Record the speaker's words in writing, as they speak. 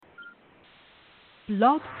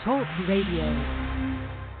Blog Talk Radio.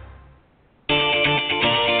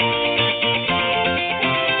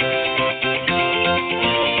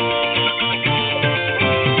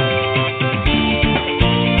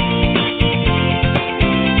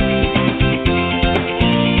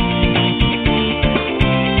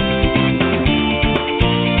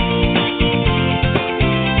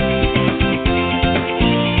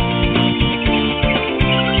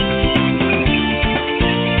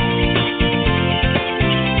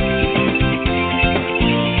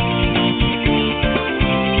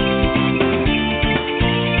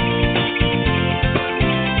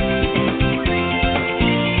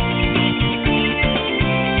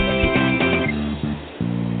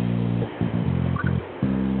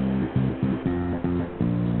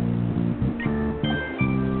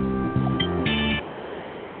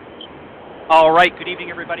 All right, good evening,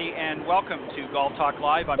 everybody, and welcome to Golf Talk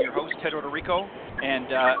Live. I'm your host, Ted Odorico, and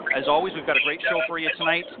as always, we've got a great show for you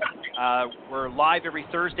tonight. We're live every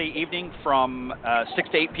Thursday evening from 6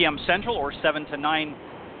 to 8 p.m. Central or 7 to 9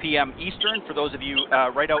 p.m. Eastern for those of you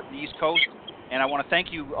right out in the East Coast. And I want to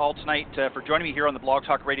thank you all tonight for joining me here on the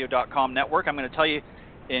blogtalkradio.com network. I'm going to tell you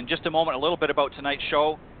in just a moment a little bit about tonight's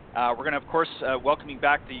show. We're going to, of course, welcoming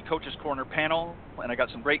back the Coach's Corner panel, and I got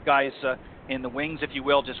some great guys in the wings, if you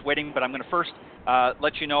will, just waiting. But I'm going to first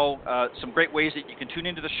let you know some great ways that you can tune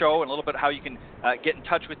into the show and a little bit how you can get in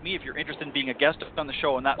touch with me if you're interested in being a guest on the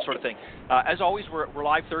show and that sort of thing. As always, we're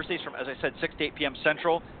live Thursdays from, as I said, 6 to 8 p.m.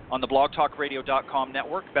 Central on the blogtalkradio.com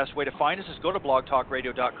network. Best way to find us is go to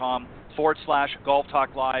blogtalkradio.com/Golf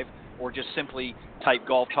Talk Live, or just simply type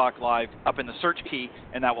Golf Talk Live up in the search key,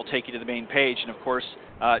 and that will take you to the main page. And, of course,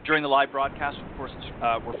 during the live broadcast, of course,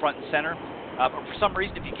 we're front and center. But for some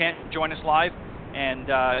reason, if you can't join us live and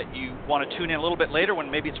you want to tune in a little bit later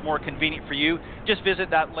when maybe it's more convenient for you, just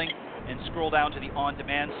visit that link and scroll down to the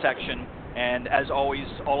on-demand section. And as always,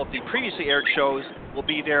 all of the previously aired shows will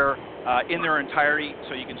be there in their entirety,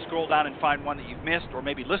 so you can scroll down and find one that you've missed, or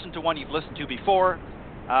maybe listen to one you've listened to before,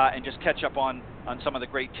 and just catch up on some of the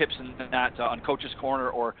great tips and that on Coach's Corner,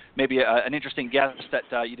 or maybe an interesting guest that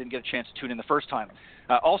you didn't get a chance to tune in the first time.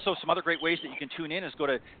 Also, some other great ways that you can tune in is go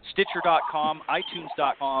to Stitcher.com,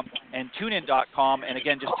 iTunes.com, and TuneIn.com, and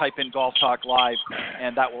again, just type in Golf Talk Live,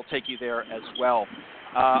 and that will take you there as well.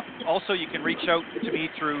 Also, you can reach out to me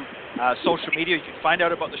through social media. You can find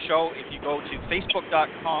out about the show if you go to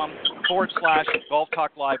Facebook.com/Golf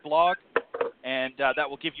Talk Live blog, and that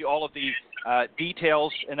will give you all of the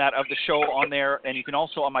details in that of the show on there. And you can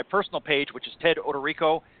also, on my personal page, which is Ted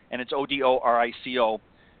Odorico, and it's Odorico.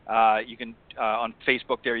 You can on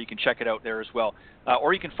Facebook there. You can check it out there as well.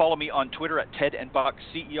 Or you can follow me on Twitter at Ted and Buck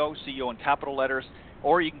CEO in capital letters.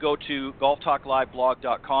 Or you can go to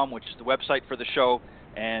golftalkliveblog.com, which is the website for the show,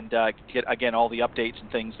 and get, again, all the updates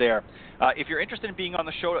and things there. If you're interested in being on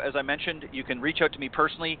the show, as I mentioned, you can reach out to me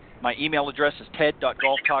personally. My email address is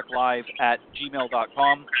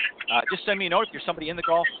ted.golftalklive@gmail.com. Just send me a note if you're somebody in the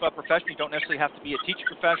golf profession. You don't necessarily have to be a teaching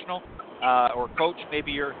professional or coach.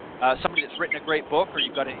 Maybe you're somebody that's written a great book, or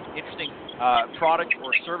you've got an interesting product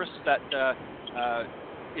or service that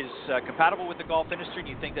is compatible with the golf industry, and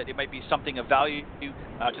you think that it might be something of value to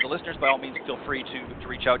the listeners. By all means, feel free to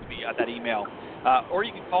reach out to me at that email. Or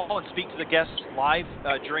you can call and speak to the guests live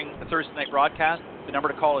during the Thursday night broadcast. The number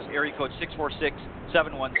to call is area code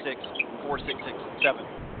 646-716-4667.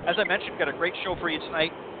 As I mentioned, we've got a great show for you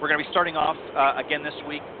tonight. We're going to be starting off again this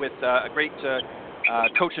week with a great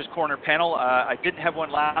Coach's Corner panel. I didn't have one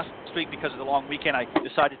last week because of the long weekend. I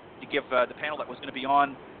decided to give the panel that was going to be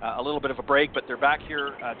on a little bit of a break, but they're back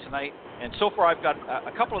here tonight. And so far I've got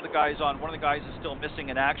a couple of the guys on. One of the guys is still missing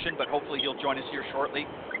in action, but hopefully he'll join us here shortly.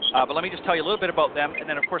 But let me just tell you a little bit about them. And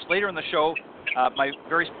then, of course, later in the show, my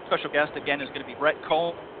very special guest, again, is going to be Brett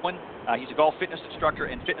Cohen. He's a golf fitness instructor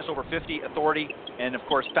and Fitness Over 50 authority, and, of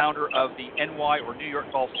course, founder of the NY, or New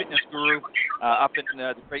York Golf Fitness Guru, up in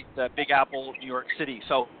the great Big Apple, New York City.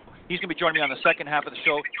 So he's going to be joining me on the second half of the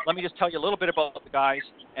show. Let me just tell you a little bit about the guys,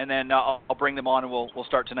 and then I'll bring them on, and we'll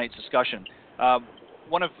start tonight's discussion.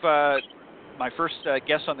 One of my first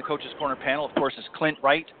guests on the Coach's Corner panel, of course, is Clint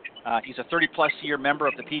Wright. He's a 30-plus year member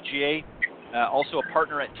of the PGA, also a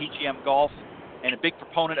partner at TGM Golf, and a big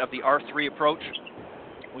proponent of the R3 approach,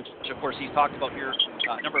 which of course he's talked about here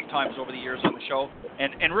a number of times over the years on the show.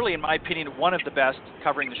 And really, in my opinion, one of the best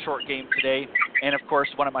covering the short game today, and of course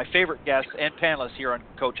one of my favorite guests and panelists here on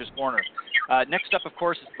Coach's Corner. Next up, of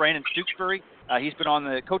course, is Brandon Stooksbury. He's been on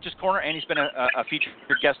the Coach's Corner, and he's been a featured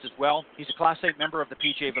guest as well. He's a Class A member of the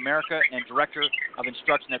PGA of America and Director of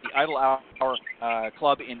Instruction at the Idle Hour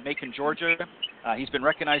Club in Macon, Georgia. He's been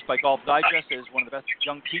recognized by Golf Digest as one of the best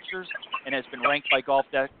young teachers and has been ranked by Golf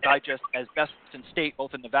Digest as best in state,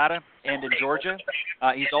 both in Nevada and in Georgia.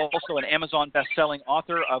 He's also an Amazon best-selling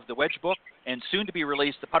author of the Wedge book and soon to be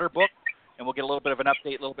released the Putter book, and we'll get a little bit of an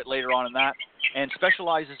update a little bit later on in that, and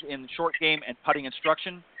specializes in short game and putting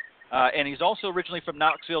instruction. And he's also originally from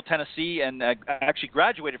Knoxville, Tennessee, and actually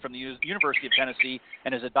graduated from the University of Tennessee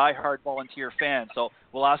and is a diehard volunteer fan. So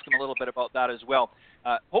we'll ask him a little bit about that as well.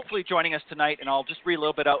 Hopefully joining us tonight, and I'll just read a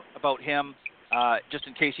little bit about him just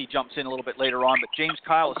in case he jumps in a little bit later on. But James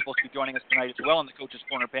Kyle is supposed to be joining us tonight as well on the Coach's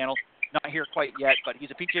Corner panel. Not here quite yet, but he's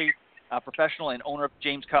a PGA professional and owner of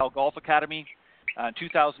James Kyle Golf Academy. In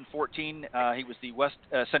 2014, he was the West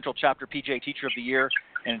Central Chapter PGA Teacher of the Year,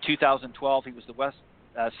 and in 2012, he was the West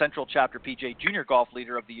Central Chapter PGA Junior Golf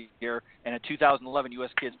Leader of the Year, and in 2011, U.S.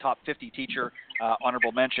 Kids Top 50 Teacher,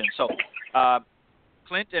 honorable mention. So,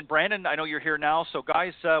 Clint and Brandon, I know you're here now, so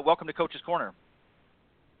guys, welcome to Coach's Corner.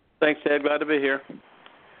 Thanks, Ted. Glad to be here.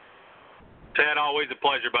 Ted, always a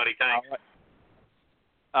pleasure, buddy. Thanks.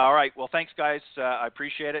 All right. Well, thanks, guys. I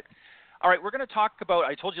appreciate it. All right, we're going to talk about,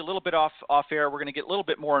 I told you a little bit off air, we're going to get a little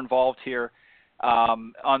bit more involved here.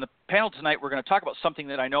 On the panel tonight, we're going to talk about something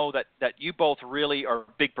that I know that you both really are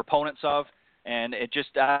big proponents of, and it just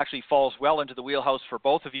actually falls well into the wheelhouse for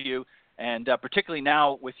both of you, and particularly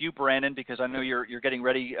now with you, Brandon, because I know you're getting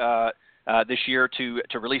ready this year to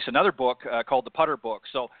release another book called the Putter book.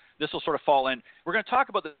 So this will sort of fall in. We're going to talk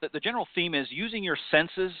about the general theme is using your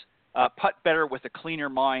senses, putt better with a cleaner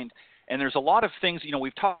mind. And there's a lot of things,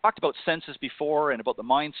 we've talked about senses before and about the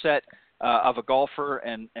mindset of a golfer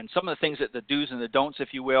and some of the things that the do's and the don'ts, if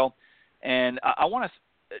you will. And I want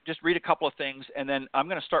to just read a couple of things, and then I'm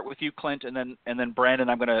going to start with you, Clint, and then Brandon,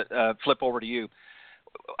 I'm going to flip over to you.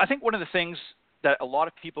 I think one of the things that a lot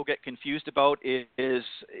of people get confused about is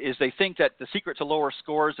they think that the secret to lower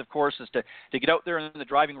scores, of course, is to get out there in the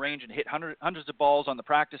driving range and hit hundreds of balls on the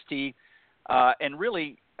practice tee. And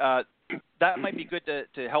really, that might be good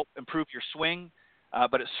to help improve your swing,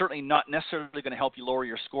 but it's certainly not necessarily going to help you lower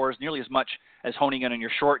your scores nearly as much as honing in on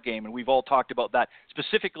your short game, and we've all talked about that,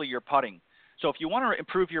 specifically your putting. So if you want to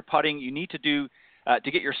improve your putting, you need to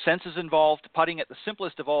get your senses involved. Putting at the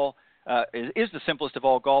simplest of all is the simplest of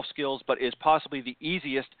all golf skills, but is possibly the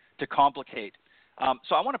easiest to complicate.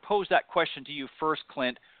 So I want to pose that question to you first,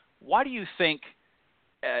 Clint. Why do you think,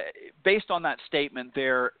 based on that statement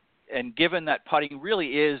there, and given that putting really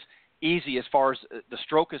is easy as far as the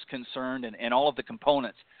stroke is concerned and all of the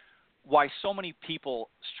components, why so many people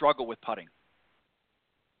struggle with putting?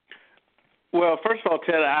 Well, first of all,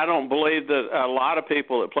 Ted, I don't believe that a lot of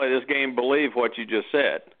people that play this game believe what you just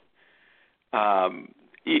said.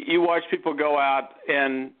 You watch people go out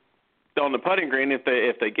and on the putting green if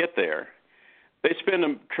they get there, they spend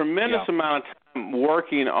a tremendous amount of time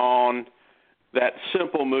working on that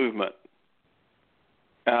simple movement.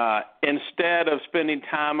 Instead of spending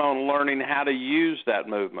time on learning how to use that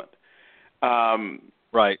movement.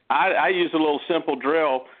 Right. I use a little simple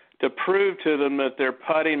drill to prove to them that their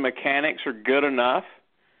putting mechanics are good enough.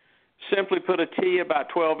 Simply put a tee about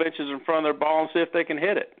 12 inches in front of their ball and see if they can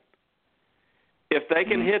hit it. If they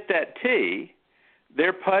can hit that tee,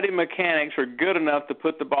 their putting mechanics are good enough to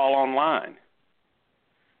put the ball on line.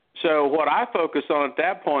 So what I focus on at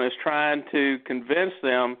that point is trying to convince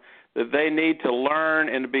them that they need to learn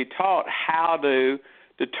and to be taught how to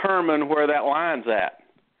determine where that line's at,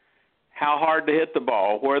 how hard to hit the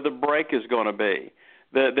ball, where the break is going to be,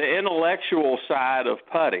 the intellectual side of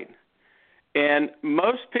putting. And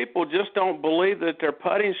most people just don't believe that their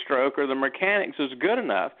putting stroke or the mechanics is good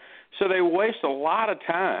enough, so they waste a lot of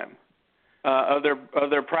time of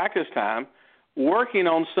their practice time working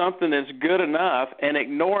on something that's good enough and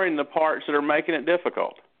ignoring the parts that are making it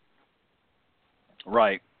difficult.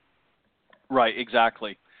 Right. Right,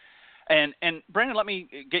 exactly. And Brandon, let me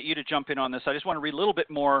get you to jump in on this. I just want to read a little bit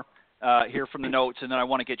more here from the notes, and then I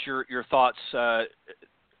want to get your thoughts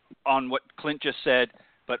on what Clint just said,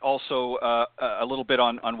 but also a little bit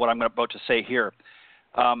on what I'm about to say here.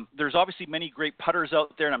 There's obviously many great putters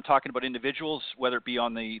out there, and I'm talking about individuals, whether it be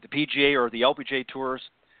on the PGA or the LPGA tours,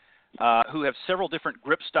 who have several different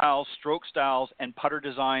grip styles, stroke styles, and putter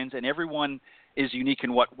designs, and everyone is unique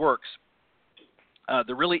in what works.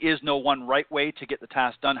 There really is no one right way to get the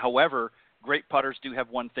task done. However, great putters do have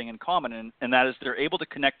one thing in common, and that is they're able to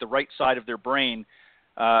connect the right side of their brain,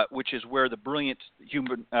 which is where the brilliant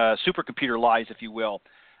human supercomputer lies, if you will.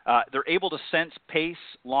 They're able to sense pace,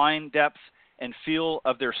 line depth, and feel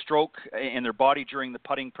of their stroke in their body during the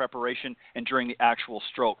putting preparation and during the actual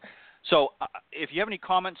stroke. So if you have any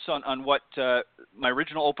comments on what my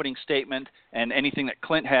original opening statement and anything that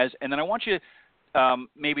Clint has, and then I want you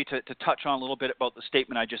maybe to touch on a little bit about the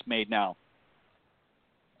statement I just made now.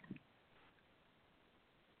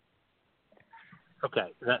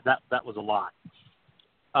 Okay, that was a lot.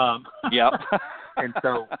 Yep. And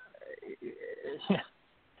so,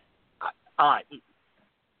 all right.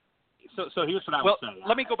 So here's what I would say.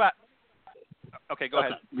 Let me go back. Okay, go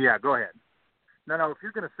ahead. Yeah, go ahead. No, if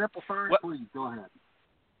you're going to simplify it, please go ahead.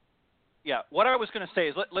 Yeah, what I was going to say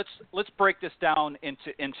is let's break this down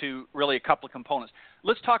into really a couple of components.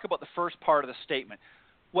 Let's talk about the first part of the statement.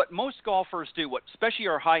 What most golfers do, what especially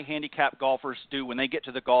our high handicap golfers do when they get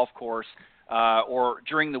to the golf course or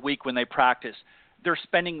during the week when they practice, they're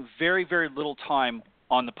spending very, very little time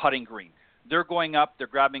on the putting green. They're going up, they're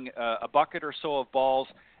grabbing a bucket or so of balls,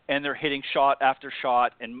 and they're hitting shot after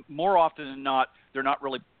shot, and more often than not, they're not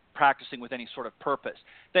really practicing with any sort of purpose.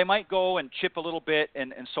 They might go and chip a little bit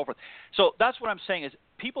and so forth. So that's what I'm saying is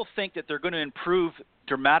people think that they're going to improve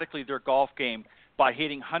dramatically their golf game by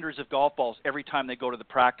hitting hundreds of golf balls every time they go to the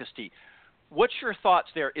practice tee. What's your thoughts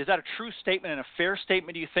there? Is that a true statement and a fair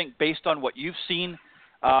statement, do you think, based on what you've seen,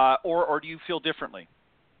 or do you feel differently?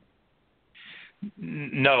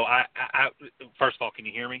 No, I first of all, can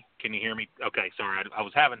you hear me? Okay, sorry, I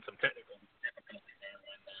was having some technical difficulties there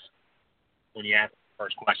when you asked the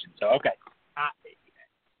first question. So, okay. I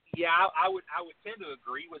would tend to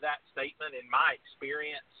agree with that statement. In my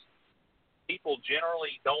experience, people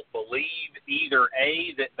generally don't believe either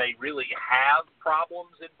A, that they really have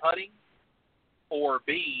problems in putting, or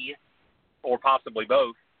B, or possibly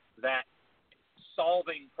both, that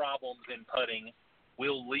solving problems in putting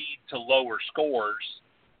will lead to lower scores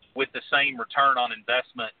with the same return on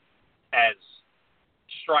investment as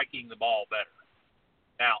striking the ball better.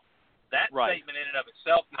 Now, that statement in and of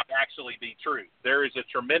itself might actually be true. There is a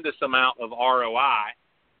tremendous amount of ROI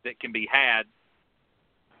that can be had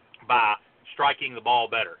by striking the ball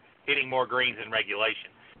better, hitting more greens in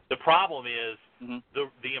regulation. The problem is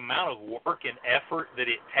the amount of work and effort that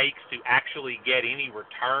it takes to actually get any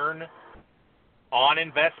return on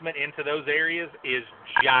investment into those areas is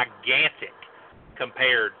gigantic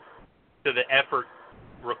compared to the effort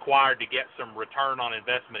required to get some return on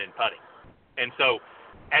investment in putting. And so,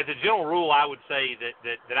 as a general rule, I would say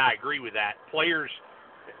that I agree with that. Players,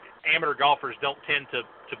 amateur golfers, don't tend to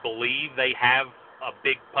believe they have a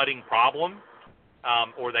big putting problem,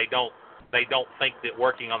 or they don't think that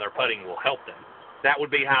working on their putting will help them. That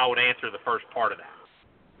would be how I would answer the first part of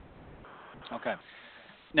that. Okay.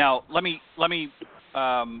 Now let me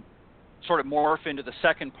sort of morph into the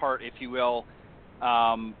second part, if you will.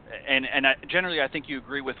 And generally, I think you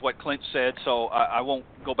agree with what Clint said, so I won't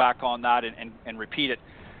go back on that and repeat it.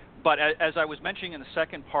 But as I was mentioning in the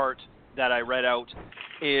second part that I read out,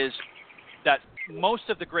 is that most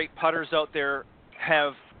of the great putters out there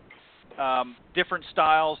have different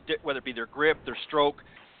styles, whether it be their grip, their stroke,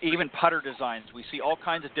 even putter designs. We see all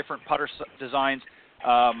kinds of different putter designs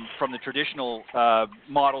from the traditional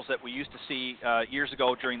models that we used to see years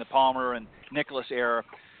ago during the Palmer and Nicklaus era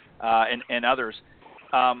and others.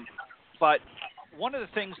 But one of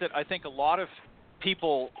the things that I think a lot of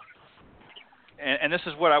people, and this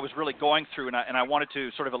is what I was really going through, and I wanted to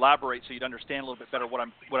sort of elaborate so you'd understand a little bit better what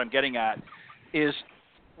I'm getting at, is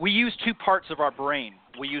we use two parts of our brain.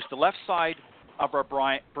 We use the left side of our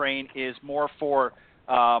brain is more for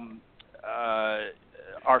our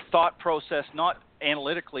thought process, not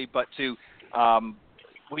analytically, but to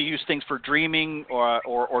we use things for dreaming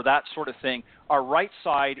or that sort of thing. Our right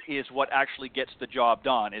side is what actually gets the job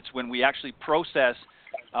done. It's when we actually process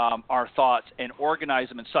our thoughts and organize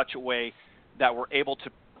them in such a way that we're able to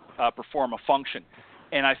perform a function.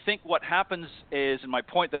 And I think what happens is, and my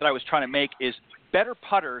point that I was trying to make is, better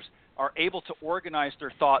putters are able to organize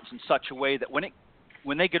their thoughts in such a way that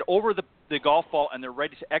when they get over the golf ball and they're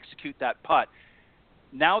ready to execute that putt,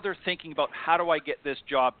 now they're thinking about, how do I get this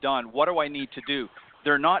job done? What do I need to do?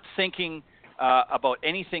 They're not thinking about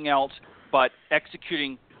anything else but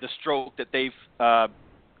executing the stroke that they've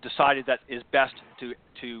decided that is best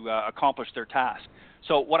to accomplish their task.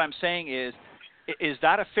 So what I'm saying is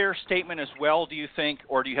that a fair statement as well, do you think,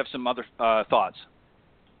 or do you have some other thoughts?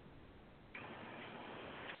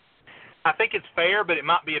 I think it's fair, but it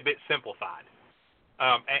might be a bit simplified.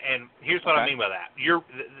 And here's what I mean by that.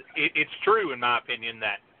 It's true, in my opinion,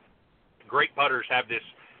 that great putters have this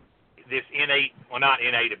innate, well, not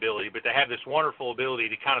innate ability, but they have this wonderful ability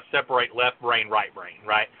to kind of separate left brain, right brain,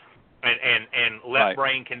 right? And left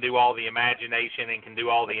brain can do all the imagination and can do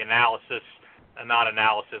all the analysis, not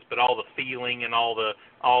analysis, but all the feeling and all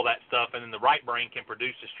that stuff, and then the right brain can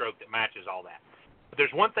produce a stroke that matches all that. But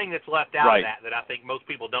there's one thing that's left out of that I think most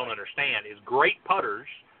people don't understand is great putters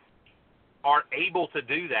are able to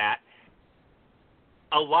do that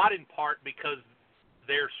a lot in part because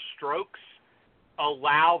their strokes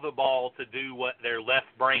allow the ball to do what their left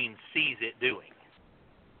brain sees it doing.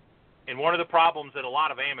 And one of the problems that a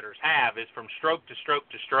lot of amateurs have is from stroke to stroke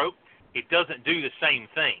to stroke, it doesn't do the same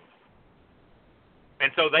thing.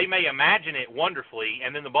 And so they may imagine it wonderfully,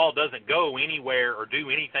 and then the ball doesn't go anywhere or do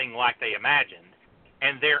anything like they imagined.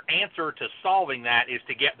 And their answer to solving that is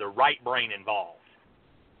to get the right brain involved.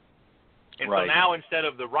 And right. So now instead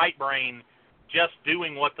of the right brain just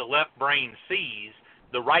doing what the left brain sees,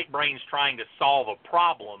 the right brain's trying to solve a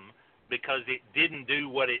problem because it didn't do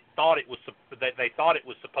what it thought it was that they thought it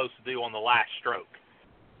was supposed to do on the last stroke.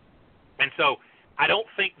 And so I don't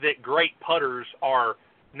think that great putters are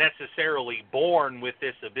necessarily born with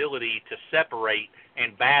this ability to separate,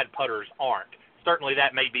 and bad putters aren't. Certainly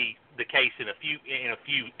that may be the case in a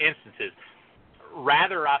few instances.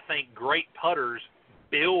 Rather, I think great putters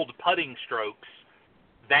build putting strokes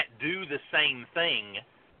that do the same thing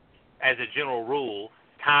as a general rule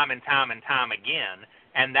time and time and time again,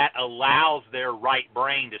 and that allows their right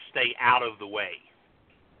brain to stay out of the way.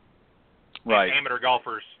 Right. And amateur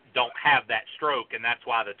golfers don't have that stroke, and that's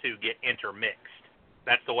why the two get intermixed.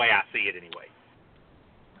 That's the way I see it anyway.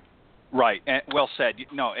 Right. And well said.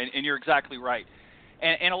 No, and you're exactly right.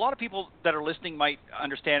 And a lot of people that are listening might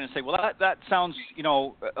understand and say, well, that sounds,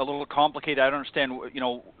 a little complicated. I don't understand,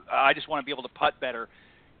 I just want to be able to putt better.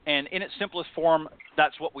 And in its simplest form,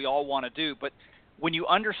 that's what we all want to do. But when you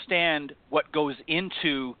understand what goes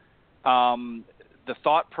into the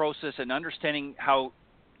thought process and understanding how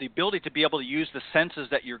the ability to be able to use the senses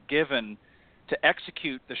that you're given to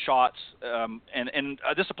execute the shots, and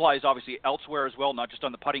this applies obviously elsewhere as well, not just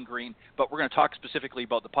on the putting green, but we're going to talk specifically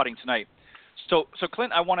about the putting tonight. So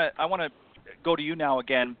Clint, I want to go to you now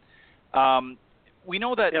again. We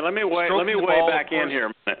know that. Yeah, let me weigh back in here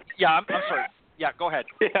a minute. Yeah, I'm sorry. Yeah, go ahead.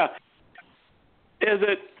 Yeah,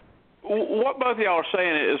 what both of y'all are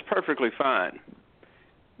saying is perfectly fine,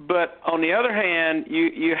 but on the other hand,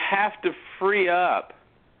 you have to free up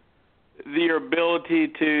your ability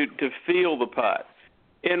to feel the putt.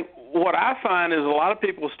 And what I find is a lot of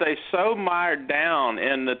people stay so mired down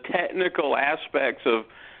in the technical aspects of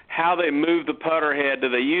how they move the putter head. Do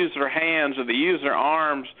they use their hands? Do they use their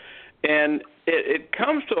arms? And it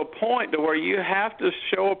comes to a point to where you have to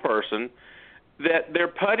show a person that their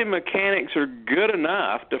putting mechanics are good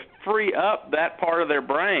enough to free up that part of their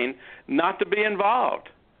brain not to be involved.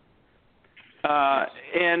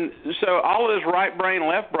 And so all of this right brain,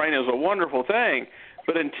 left brain is a wonderful thing,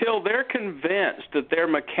 but until they're convinced that their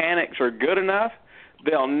mechanics are good enough,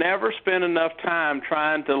 they'll never spend enough time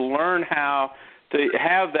trying to learn how to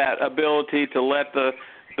have that ability to let the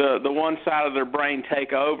one side of their brain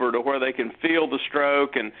take over to where they can feel the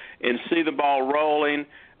stroke and see the ball rolling,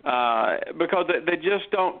 because they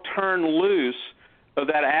just don't turn loose of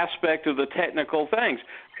that aspect of the technical things.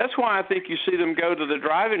 That's why I think you see them go to the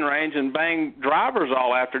driving range and bang drivers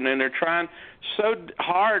all afternoon. They're trying so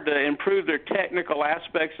hard to improve their technical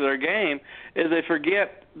aspects of their game is they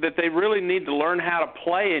forget that they really need to learn how to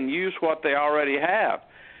play and use what they already have.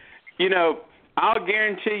 I'll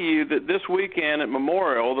guarantee you that this weekend at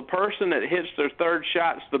Memorial, the person that hits their third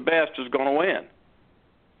shots the best is going to win.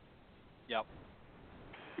 Yep.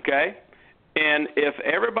 Okay? And if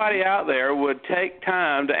everybody out there would take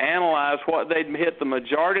time to analyze what they'd hit the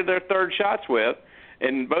majority of their third shots with,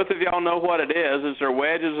 and both of y'all know what it is, it's their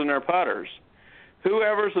wedges and their putters,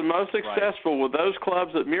 whoever's the most successful with those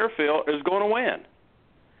clubs at Muirfield is going to win.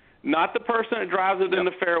 Not the person that drives it in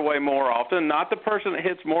the fairway more often, not the person that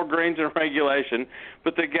hits more greens in regulation,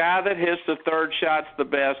 but the guy that hits the third shots the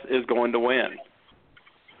best is going to win.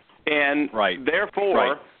 And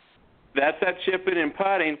therefore, that's that chipping and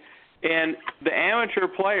putting. And the amateur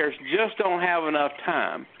players just don't have enough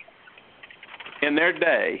time in their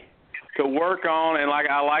day to work on, and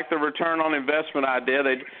I like the return on investment idea.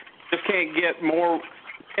 They just can't get more,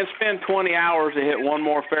 can't spend 20 hours to hit one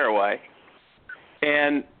more fairway.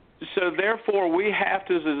 And so therefore we have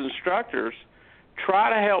to, as instructors, try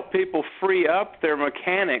to help people free up their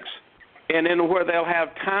mechanics and then where they'll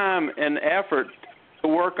have time and effort to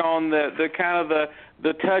work on the kind of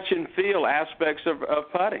the touch and feel aspects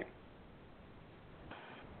of putting.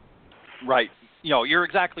 Right. You're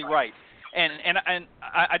exactly right. And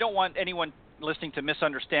I don't want anyone listening to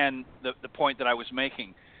misunderstand the point that I was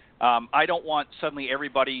making. I don't want suddenly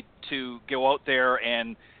everybody to go out there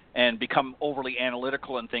and become overly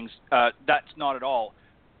analytical and things. That's not at all.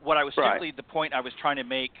 What I was simply, the point I was trying to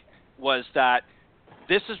make was that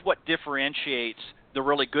this is what differentiates the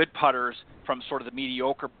really good putters from sort of the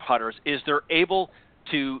mediocre putters, is they're able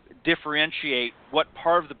to differentiate what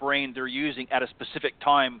part of the brain they're using at a specific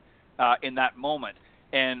time in that moment.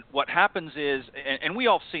 And what happens is, and we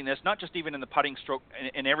all have seen this, not just even in the putting stroke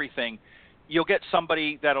and everything, you'll get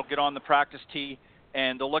somebody that'll get on the practice tee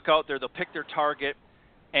and they'll look out there, they'll pick their target,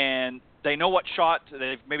 and they know what shot,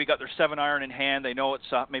 they've maybe got their 7-iron in hand, they know it's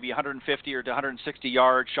maybe 150 or 160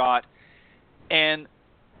 yard shot, and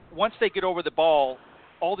once they get over the ball,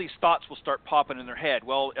 all these thoughts will start popping in their head.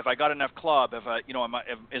 Well, if I got enough club,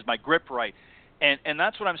 is my grip right? And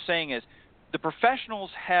that's what I'm saying is the professionals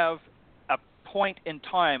have a point in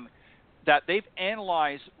time that they've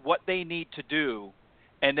analyzed what they need to do,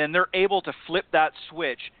 and then they're able to flip that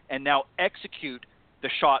switch and now execute the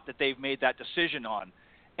shot that they've made that decision on.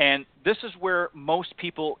 And this is where most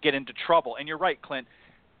people get into trouble. And you're right, Clint.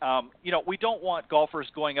 We don't want golfers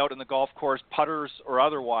going out on the golf course, putters or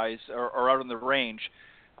otherwise, or out on the range,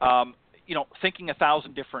 thinking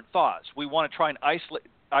 1,000 different thoughts. We want to try and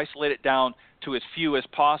isolate it down to as few as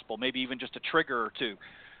possible, maybe even just a trigger or two.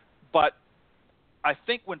 But I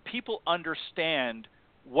think when people understand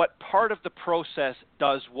what part of the process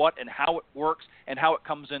does what and how it works and how it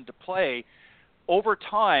comes into play, over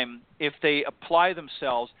time, if they apply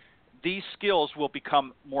themselves, these skills will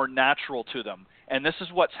become more natural to them. And this is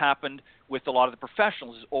what's happened with a lot of the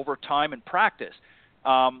professionals is over time and practice.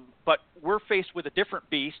 But we're faced with a different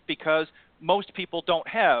beast because most people don't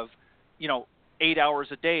have, 8 hours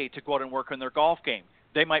a day to go out and work on their golf game.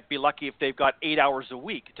 They might be lucky if they've got 8 hours a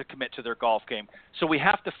week to commit to their golf game. So we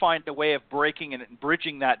have to find a way of breaking and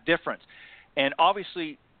bridging that difference. And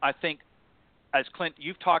obviously, I think, as Clint,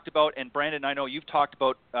 you've talked about, and Brandon, I know you've talked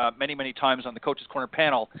about many, many times on the Coach's Corner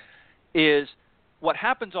panel, is what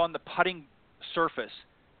happens on the putting surface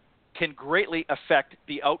can greatly affect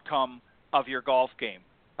the outcome of your golf game.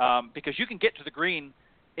 Because you can get to the green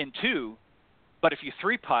in 2, but if you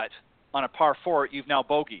 3-putt on a par 4, you've now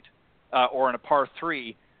bogeyed. Or on a par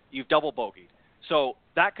 3, you've double bogeyed. So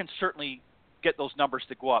that can certainly get those numbers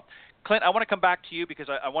to go up. Clint, I want to come back to you because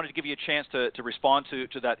I wanted to give you a chance to respond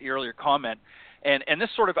to that earlier comment. And this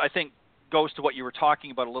sort of, I think, goes to what you were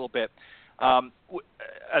talking about a little bit.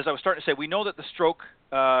 As I was starting to say, we know that the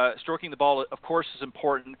stroking the ball, of course, is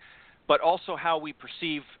important, but also how we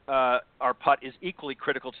perceive our putt is equally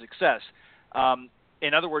critical to success.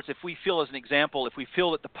 In other words, if we feel, as an example, if we feel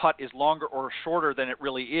that the putt is longer or shorter than it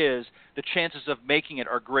really is, the chances of making it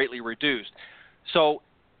are greatly reduced. So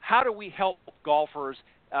how do we help golfers?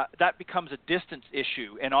 That becomes a distance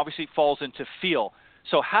issue, and obviously falls into feel.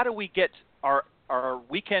 So how do we get our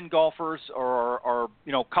weekend golfers or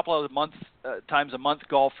couple of times a month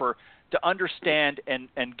golfer to understand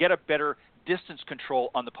and get a better distance control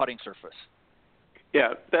on the putting surface?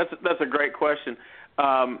 Yeah, that's a great question.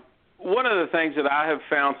 One of the things that I have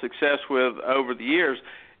found success with over the years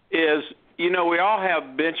is, we all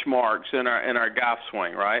have benchmarks in our golf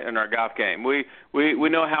swing, right? In our golf game. We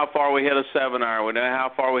know how far we hit a 7-iron. We know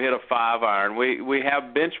how far we hit a 5-iron. We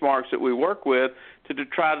have benchmarks that we work with to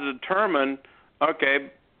try to determine,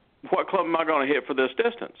 okay, what club am I going to hit for this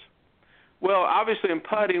distance? Well, obviously in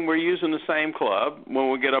putting, we're using the same club when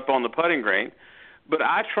we get up on the putting green, but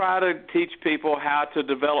I try to teach people how to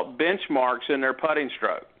develop benchmarks in their putting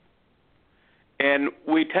stroke. And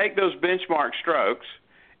we take those benchmark strokes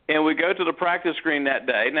and we go to the practice green that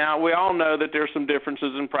day. Now, we all know that there's some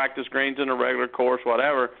differences in practice greens in a regular course,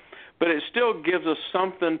 whatever, but it still gives us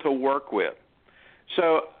something to work with.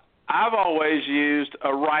 So I've always used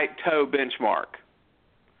a right toe benchmark.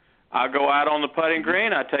 I go out on the putting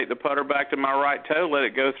green, I take the putter back to my right toe, let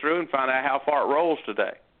it go through, and find out how far it rolls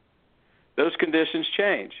today. Those conditions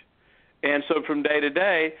change. And so from day to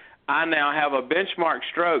day, I now have a benchmark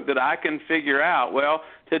stroke that I can figure out, well,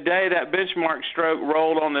 today that benchmark stroke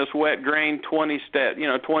rolled on this wet green 20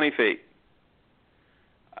 feet.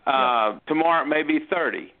 Tomorrow it may be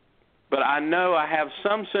 30. But I know I have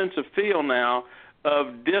some sense of feel now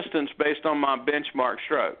of distance based on my benchmark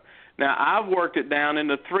stroke. Now, I've worked it down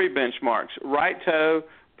into 3 benchmarks: right toe,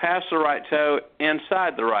 past the right toe,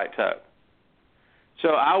 inside the right toe. So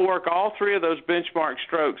I work all 3 of those benchmark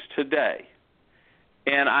strokes today.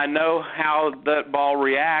 And I know how that ball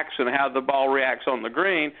reacts and how the ball reacts on the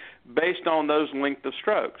green based on those length of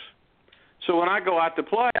strokes. So when I go out to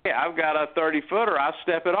play, I've got a 30-footer, I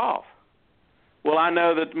step it off. Well, I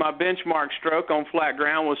know that my benchmark stroke on flat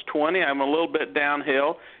ground was 20. I'm a little bit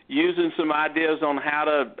downhill, using some ideas on how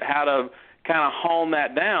to kind of hone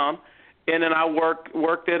that down, and then I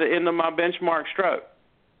worked it into my benchmark stroke.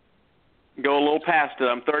 Go a little past it.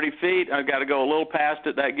 I'm 30 feet. I've got to go a little past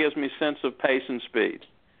it. That gives me a sense of pace and speed.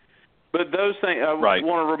 But those things, I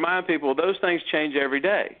want to remind people, those things change every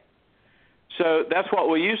day. So that's what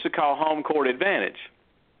we used to call home court advantage.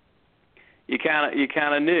 You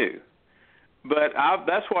kind of knew. But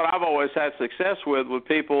that's what I've always had success with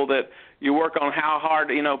people that you work on how hard,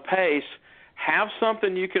 pace. Have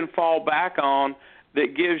something you can fall back on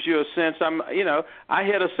that gives you a sense. I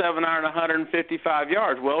hit a 7-iron 155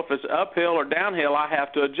 yards. Well, if it's uphill or downhill, I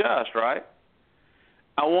have to adjust, right?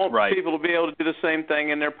 I want people to be able to do the same thing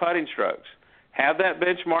in their putting strokes. Have that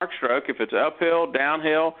benchmark stroke. If it's uphill,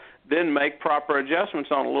 downhill, then make proper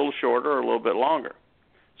adjustments on a little shorter or a little bit longer.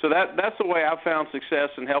 So that's the way I've found success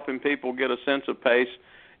in helping people get a sense of pace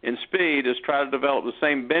and speed, is try to develop the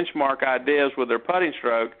same benchmark ideas with their putting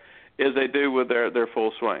stroke as they do with their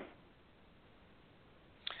full swing.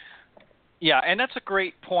 Yeah, and that's a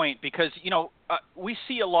great point because, we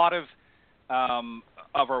see a lot of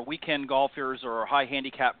our weekend golfers or our high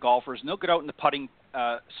handicap golfers, and they'll get out in the putting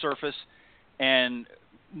surface, and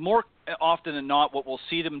more often than not, what we'll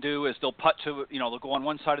see them do is they'll putt to, they'll go on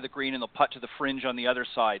one side of the green and they'll putt to the fringe on the other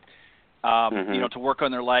side, to work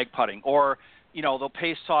on their lag putting. Or, they'll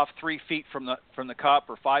pace off 3 feet from the cup,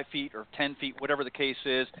 or 5 feet or 10 feet, whatever the case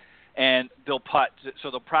is, and they'll putt. So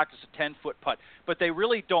they'll practice a 10-foot putt. But they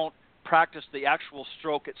really don't practice the actual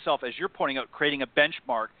stroke itself, as you're pointing out, creating a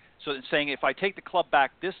benchmark. So it's saying, if I take the club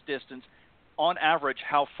back this distance, on average,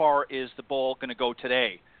 how far is the ball going to go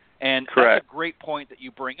today? And Correct. That's a great point that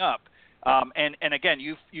you bring up. And again,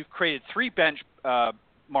 you've created 3 bench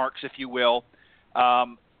marks, if you will.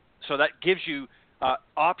 So that gives you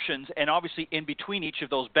options, and obviously in between each of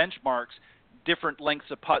those benchmarks, different lengths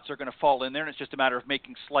of putts are going to fall in there, and it's just a matter of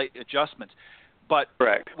making slight adjustments. But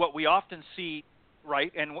Correct. What we often see,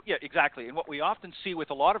 right, and yeah, exactly, and what we often see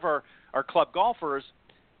with a lot of our club golfers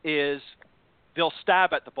is they'll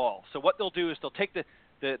stab at the ball. So what they'll do is they'll take the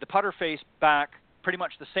putter face back pretty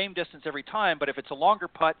much the same distance every time, but if it's a longer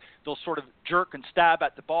putt, they'll sort of jerk and stab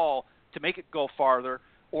at the ball to make it go farther,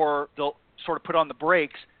 or they'll sort of put on the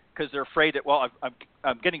brakes because they're afraid that, well,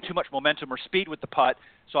 I'm getting too much momentum or speed with the putt,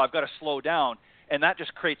 so I've got to slow down, and that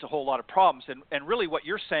just creates a whole lot of problems. And really what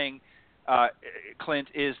you're saying, Clint,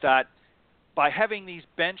 is that by having these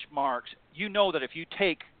benchmarks, that if you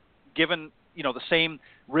take, given the same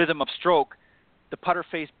rhythm of stroke, the putter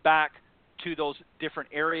face back to those different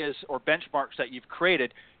areas or benchmarks that you've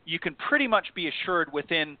created, you can pretty much be assured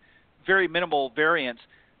within very minimal variance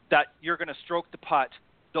that you're going to stroke the putt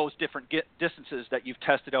those different distances that you've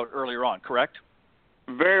tested out earlier on, correct?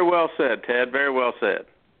 Very well said, Ted. Very well said.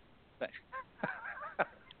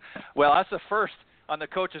 Well, that's the first on the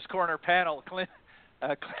Coach's Corner panel. Clint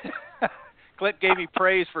gave me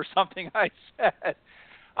praise for something I said.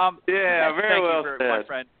 Very well said, my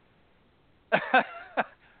friend.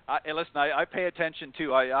 Hey, listen, I pay attention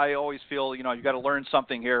too. I always feel you got to learn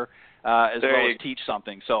something here as well as teach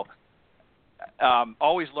something. So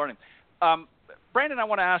always learning. Brandon, I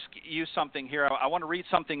want to ask you something here. I want to read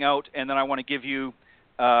something out, and then I want to give you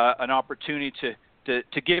an opportunity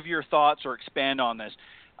to give your thoughts or expand on this.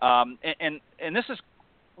 And this is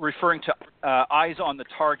referring to eyes on the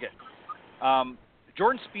target.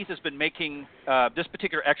 Jordan Spieth has been making this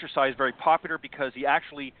particular exercise very popular because he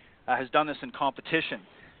actually has done this in competition.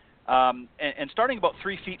 And starting about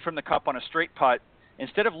 3 feet from the cup on a straight putt,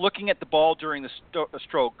 instead of looking at the ball during the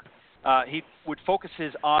stroke, he would focus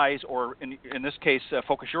his eyes, or in this case,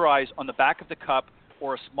 focus your eyes on the back of the cup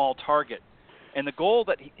or a small target. And the goal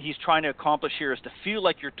that he's trying to accomplish here is to feel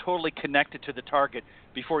like you're totally connected to the target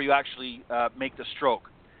before you actually make the stroke.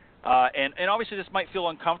 And obviously this might feel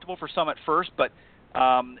uncomfortable for some at first, but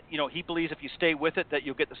he believes if you stay with it that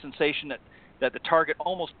you'll get the sensation that the target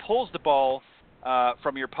almost pulls the ball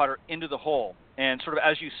from your putter into the hole. And sort of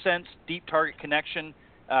as you sense deep target connection,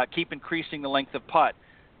 keep increasing the length of putt.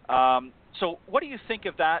 So what do you think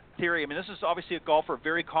of that theory? I mean, this is obviously a golfer, a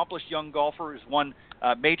very accomplished young golfer who's won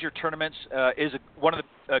major tournaments, is one of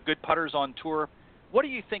the good putters on tour. What do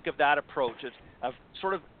you think of that approach of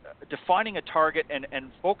sort of defining a target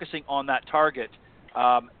and focusing on that target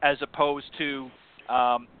as opposed to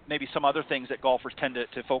maybe some other things that golfers tend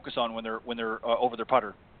to focus on when they're over their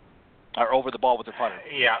putter or over the ball with their putter?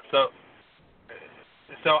 Yeah, so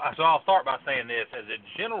I'll start by saying this. As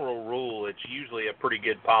a general rule, it's usually a pretty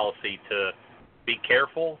good policy to be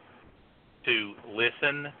careful, to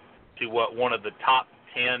listen to what one of the top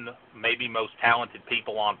 10 maybe most talented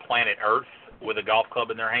people on planet Earth with a golf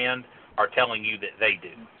club in their hand are telling you that they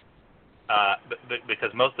do.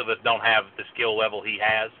 Because most of us don't have the skill level he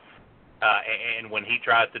has. And when he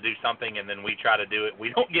tries to do something and then we try to do it, we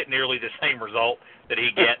don't get nearly the same result that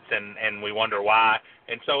he gets, and we wonder why.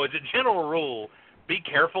 And so as a general rule, be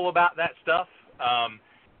careful about that stuff.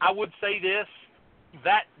 I would say this,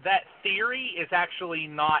 that theory is actually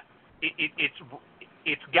not,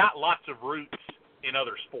 it's got lots of roots in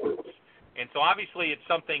other sports. And so obviously it's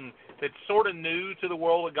something that's sort of new to the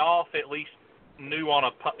world of golf, at least new on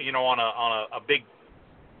a big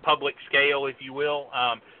public scale, if you will.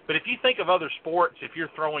 But if you think of other sports, if you're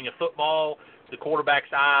throwing a football, the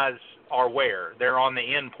quarterback's eyes are where? They're on the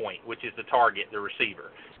end point, which is the target, the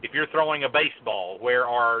receiver. If you're throwing a baseball,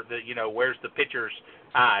 where's the pitcher's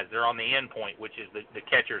eyes? They're on the end point, which is the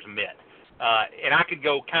catcher's mitt. And I could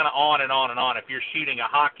go kind of on and on and on. If you're shooting a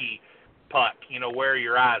hockey puck, where are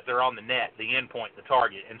your eyes? They're on the net, the end point, the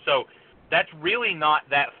target. And so that's really not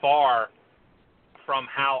that far from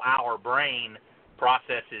how our brain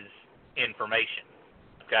processes information.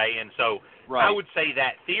 Okay, and so right. I would say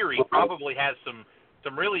that theory probably has some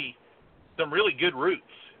really good roots.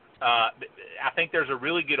 I think there's a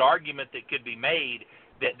really good argument that could be made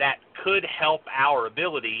that could help our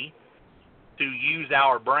ability to use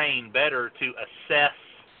our brain better to assess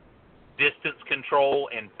distance control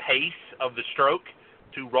and pace of the stroke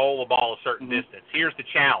to roll a ball a certain distance. Here's the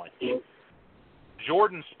challenge.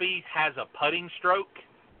 Jordan Spieth has a putting stroke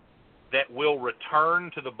that will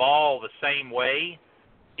return to the ball the same way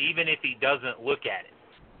even if he doesn't look at it.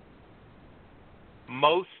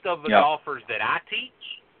 Most of the golfers that I teach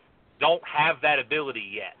don't have that ability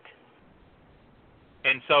yet.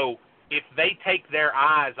 And so if they take their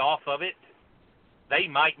eyes off of it, they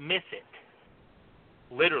might miss it.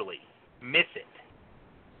 Literally, miss it.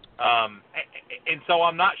 And so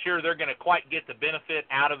I'm not sure they're going to quite get the benefit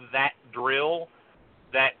out of that drill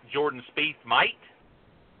that Jordan Spieth might.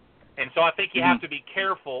 And so I think you have to be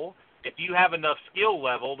careful if you have enough skill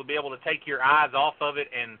level to be able to take your eyes off of it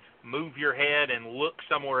and move your head and look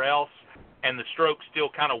somewhere else and the strokes still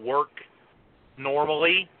kind of work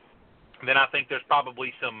normally, then I think there's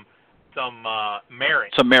probably some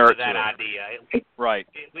merit to that idea. Right.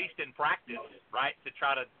 At least in practice, right? To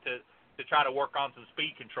try to work on some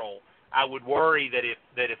speed control. I would worry that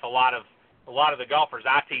if a lot of the golfers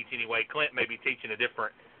I teach anyway, Clint may be teaching a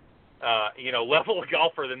different level of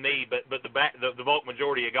golfer than me, but the bulk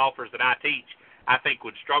majority of golfers that I teach, I think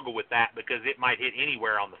would struggle with that because it might hit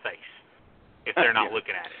anywhere on the face if they're not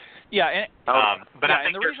looking at it. Yeah, but I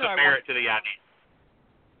think there's some merit to the idea.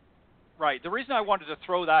 Right. The reason I wanted to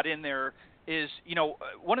throw that in there is,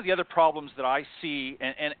 one of the other problems that I see,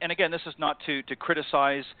 and again, this is not to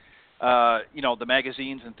criticize, the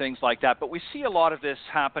magazines and things like that, but we see a lot of this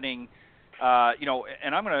happening,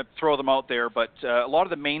 and I'm going to throw them out there, but a lot of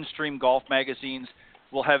the mainstream golf magazines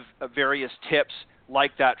will have various tips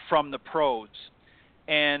like that from the pros.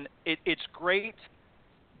 And it's great,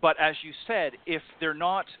 but as you said, if they're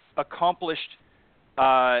not accomplished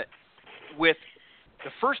with the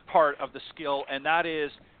first part of the skill, and that is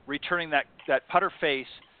returning that putter face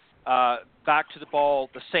back to the ball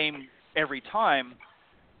the same every time,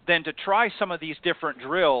 then to try some of these different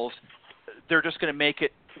drills, they're just going to make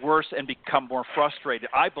it worse and become more frustrated,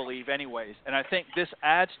 I believe anyways. And I think this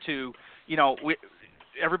adds to,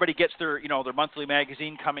 everybody gets their monthly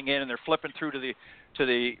magazine coming in and they're flipping through to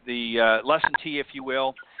the lesson tee, if you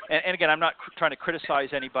will. And again, I'm not trying to criticize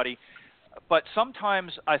anybody, but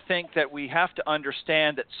sometimes I think that we have to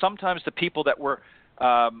understand that sometimes the people that we're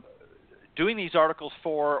doing these articles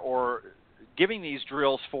for or giving these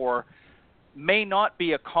drills for may not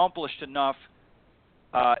be accomplished enough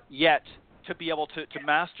yet to be able to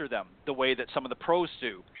master them the way that some of the pros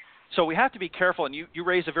do. So we have to be careful, and you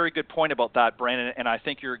raise a very good point about that, Brandon, and I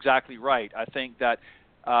think you're exactly right. I think that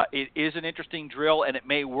it is an interesting drill, and it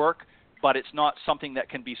may work, but it's not something that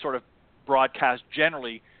can be sort of broadcast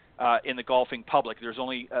generally in the golfing public. There's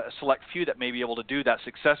only a select few that may be able to do that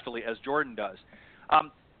successfully, as Jordan does.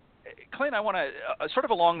 Clint, I want to, sort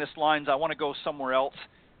of along this lines, I want to go somewhere else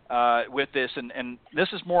with this, and this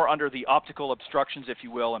is more under the optical obstructions, if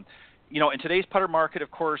you will. And, in today's putter market,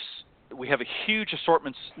 of course, we have a huge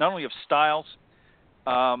assortment not only of styles,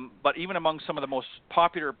 but even among some of the most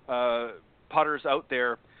popular putters out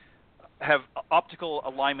there have optical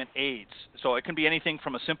alignment aids. So it can be anything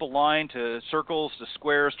from a simple line to circles to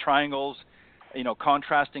squares, triangles,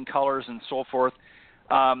 contrasting colors and so forth.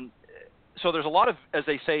 So there's a lot of, as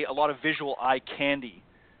they say, a lot of visual eye candy.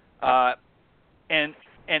 And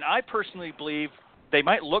I personally believe they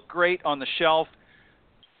might look great on the shelf,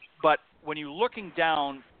 but when you're looking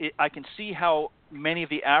down, I can see how many of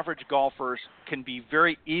the average golfers can be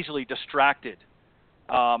very easily distracted.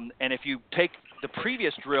 And if you take the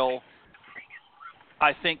previous drill,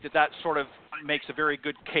 I think that sort of makes a very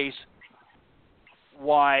good case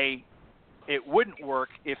why it wouldn't work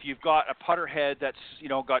if you've got a putter head that's,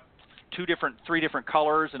 got three different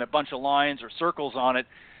colors and a bunch of lines or circles on it.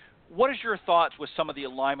 what is your thoughts with some of the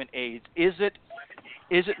alignment aids? Is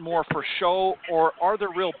it more for show, or are there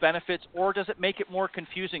real benefits, or does it make it more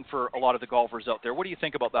confusing for a lot of the golfers out there? What do you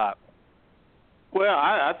think about that? Well,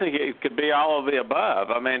 I think it could be all of the above.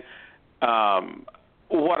 I mean,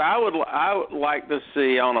 what I would like to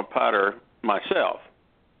see on a putter myself,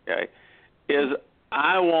 okay, is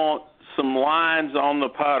I want some lines on the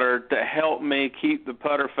putter to help me keep the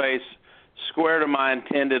putter face square to my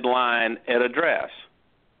intended line at address.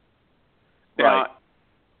 Right. Now,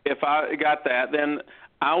 if I got that, then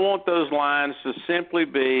I want those lines to simply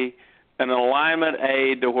be an alignment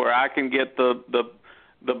aid to where I can get the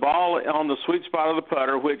ball on the sweet spot of the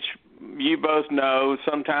putter, which you both know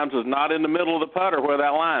sometimes is not in the middle of the putter where that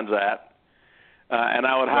line's at. And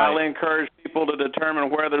I would highly encourage people to determine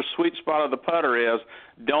where their sweet spot of the putter is.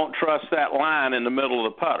 Don't trust that line in the middle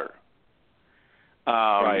of the putter.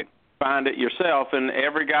 Right. Find it yourself, and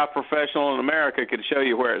every guy professional in America can show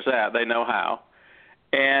you where it's at. They know how.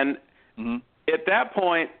 And at that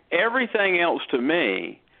point, everything else to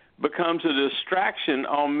me becomes a distraction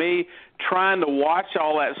on me trying to watch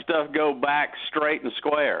all that stuff go back straight and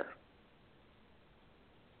square.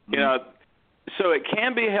 You know, so it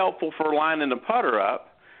can be helpful for lining the putter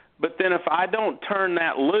up, but then if I don't turn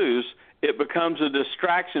that loose, it becomes a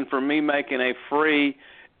distraction for me making a free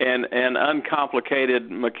and uncomplicated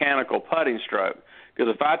mechanical putting stroke.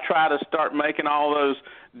 Because if I try to start making all those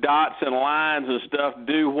dots and lines and stuff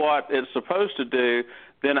do what it's supposed to do,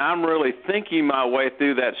 then I'm really thinking my way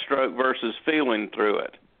through that stroke versus feeling through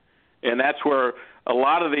it. And that's where a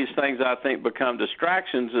lot of these things I think become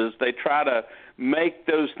distractions, is they try to make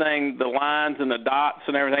those things, the lines and the dots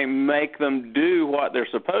and everything, make them do what they're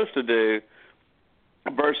supposed to do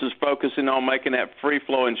versus focusing on making that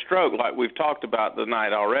free-flowing stroke like we've talked about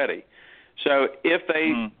tonight already. So if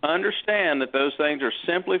they understand that those things are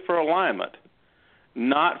simply for alignment,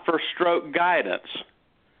 not for stroke guidance,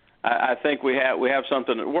 I think we have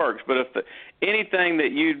something that works. But if anything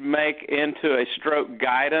that you'd make into a stroke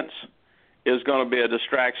guidance is going to be a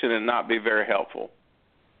distraction and not be very helpful.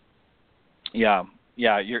 Yeah,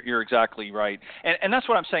 you're exactly right, and that's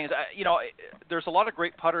what I'm saying is, there's a lot of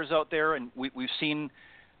great putters out there, and we've seen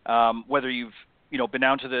whether you've been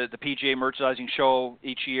down to the PGA merchandising show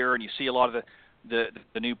each year, and you see a lot of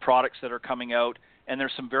the new products that are coming out, and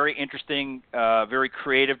there's some very interesting, very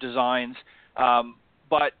creative designs,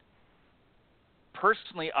 but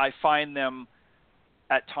personally, I find them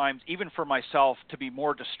at times, even for myself, to be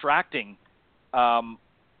more distracting from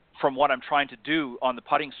what I'm trying to do on the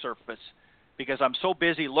putting surface, because I'm so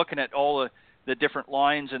busy looking at all the different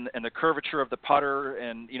lines and the curvature of the putter,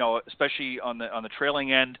 and especially on the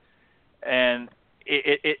trailing end, and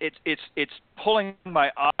it's pulling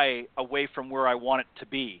my eye away from where I want it to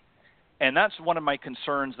be, and that's one of my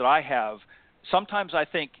concerns that I have. Sometimes I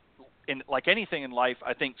think, like anything in life,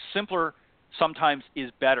 I think simpler sometimes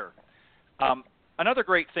is better. Another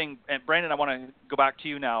great thing, and Brandon, I want to go back to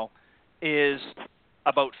you now, is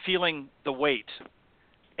about feeling the weight.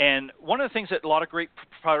 And one of the things that a lot of great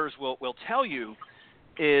putters will tell you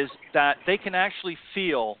is that they can actually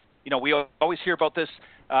feel, we always hear about this,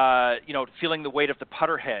 feeling the weight of the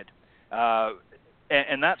putter head.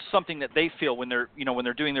 And that's something that they feel when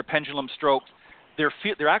they're doing their pendulum strokes.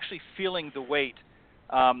 They're actually feeling the weight.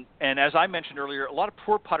 And as I mentioned earlier, a lot of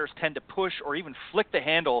poor putters tend to push or even flick the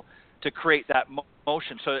handle to create that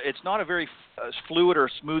motion. So it's not a very fluid or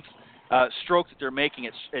smooth stroke that they're making.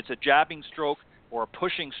 It's a jabbing stroke or a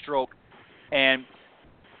pushing stroke. And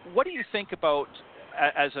what do you think about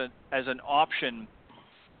as an option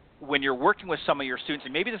when you're working with some of your students,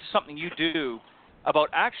 and maybe this is something you do, about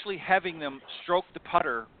actually having them stroke the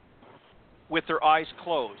putter with their eyes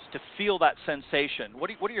closed to feel that sensation? What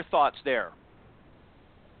are your thoughts there?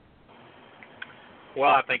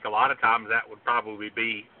 Well, I think a lot of times that would probably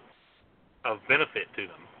be of benefit to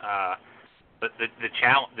them. But the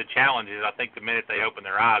challenge is, I think the minute they open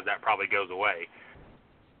their eyes, that probably goes away,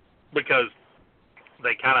 because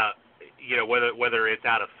they kind of, whether it's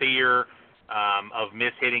out of fear of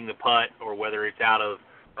mishitting the putt, or whether it's out of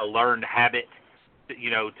a learned habit, to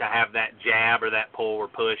have that jab or that pull or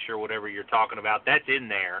push or whatever you're talking about, that's in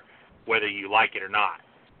there, whether you like it or not.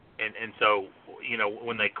 And so,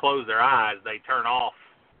 when they close their eyes, they turn off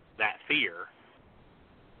that fear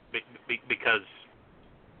because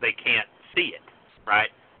they can't see it, right?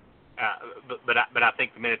 But I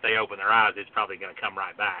think the minute they open their eyes, it's probably going to come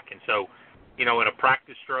right back. And so, in a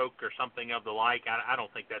practice stroke or something of the like, I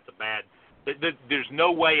don't think that's a bad. There's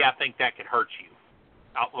no way I think that could hurt you.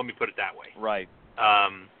 Let me put it that way. Right.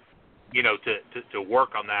 To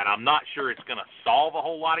work on that. I'm not sure it's going to solve a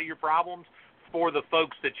whole lot of your problems for the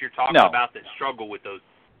folks that you're talking about that struggle with those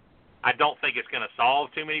I don't think it's going to solve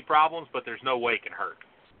too many problems, but there's no way it can hurt.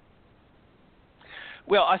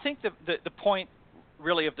 Well, I think the point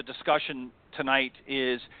really of the discussion tonight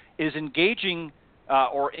is engaging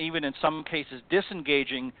or even in some cases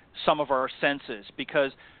disengaging some of our senses,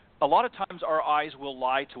 because a lot of times our eyes will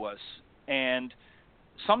lie to us. And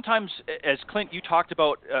sometimes, as Clint, you talked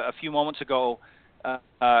about a few moments ago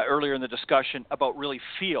earlier in the discussion about really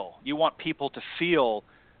feel. You want people to feel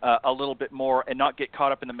a little bit more and not get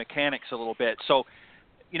caught up in the mechanics a little bit. So,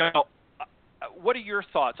 what are your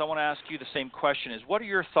thoughts? I want to ask you the same question. Is what are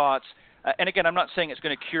your thoughts? And again, I'm not saying it's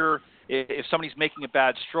going to cure if somebody's making a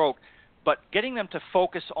bad stroke, but getting them to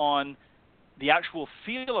focus on the actual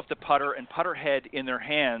feel of the putter and putter head in their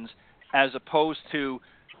hands, as opposed to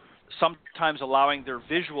sometimes allowing their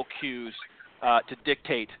visual cues to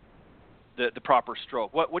dictate the proper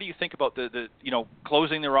stroke. What do you think about the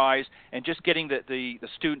closing their eyes and just getting the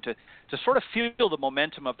student to sort of feel the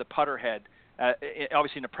momentum of the putter head,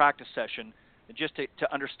 obviously in a practice session, just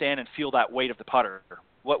to understand and feel that weight of the putter?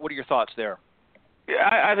 What are your thoughts there? Yeah,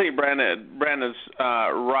 I think Brandon's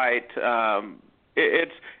right.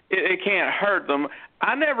 It can't hurt them.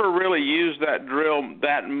 I never really used that drill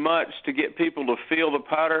that much to get people to feel the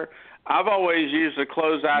putter. I've always used a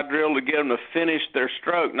closed-eye drill to get them to finish their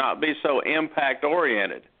stroke, not be so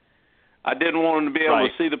impact-oriented. I didn't want them to be able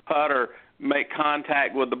to see the putter make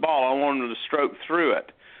contact with the ball. I wanted them to stroke through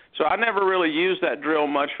it. So I never really used that drill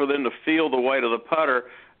much for them to feel the weight of the putter,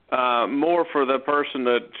 more for the person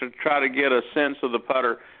to try to get a sense of the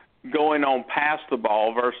putter going on past the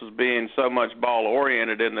ball versus being so much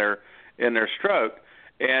ball-oriented in their stroke.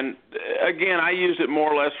 And, again, I use it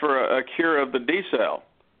more or less for a cure of the decel.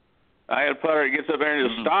 I had a putter that gets up there and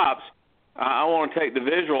just stops. I want to take the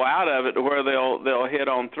visual out of it to where they'll hit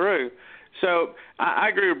on through. So I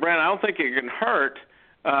agree with Brandon. I don't think it can hurt.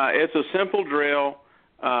 It's a simple drill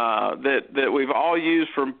that we've all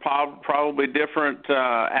used for probably different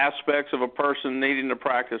aspects of a person needing to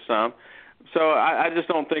practice some. So I just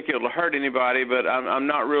don't think it'll hurt anybody, but I'm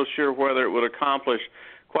not real sure whether it would accomplish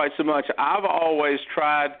quite so much. I've always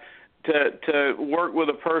tried to work with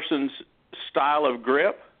a person's style of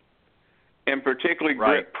grip, and particularly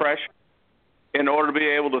grip pressure, in order to be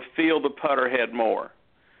able to feel the putter head more.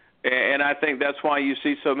 And I think that's why you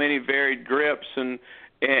see so many varied grips and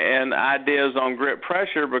ideas on grip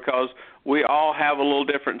pressure, because we all have a little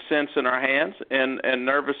different sense in our hands and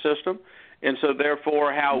nervous system. And so,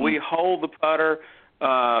 therefore, how we hold the putter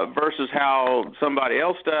versus how somebody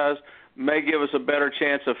else does may give us a better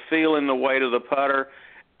chance of feeling the weight of the putter.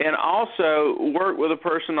 And also work with a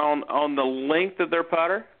person on the length of their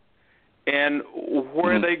putter and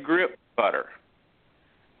where they grip the putter.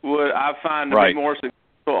 Would I find to be more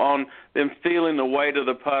successful on them feeling the weight of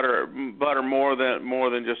the putter more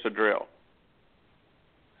than just a drill.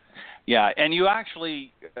 Yeah, and you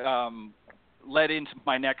actually led into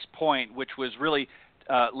my next point, which was really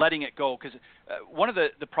letting it go, because one of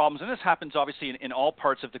the problems, and this happens obviously in all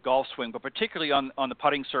parts of the golf swing, but particularly on the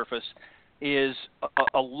putting surface, is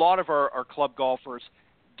a lot of our club golfers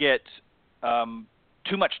get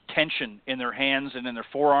too much tension in their hands and in their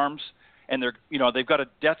forearms, and they've got a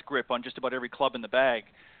death grip on just about every club in the bag.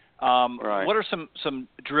 What are some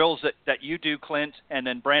drills that you do, Clint, and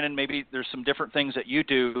then Brandon, maybe there's some different things that you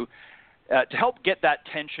do to help get that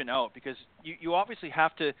tension out? Because you obviously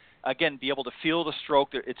have to, again, be able to feel the stroke.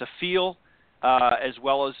 It's a feel as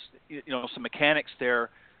well as some mechanics there,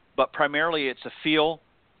 but primarily it's a feel.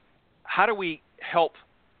 How do we help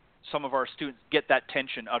some of our students get that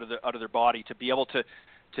tension out of their body to be able to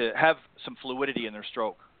have some fluidity in their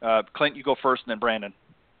stroke? Clint, you go first, and then Brandon.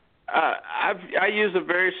 I use a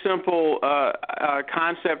very simple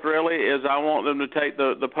concept, really, is I want them to take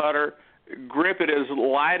the putter, grip it as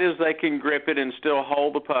light as they can grip it and still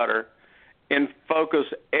hold the putter, and focus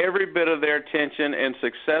every bit of their attention and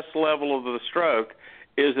success level of the stroke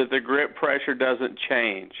is that the grip pressure doesn't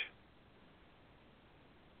change.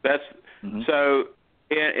 That's so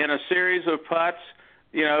in a series of putts,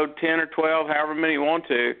 10 or 12, however many you want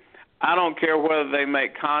to, I don't care whether they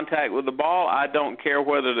make contact with the ball. I don't care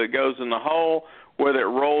whether it goes in the hole, whether it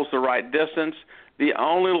rolls the right distance. The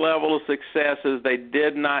only level of success is they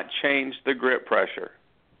did not change the grip pressure.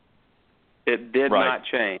 It did not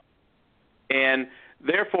change. And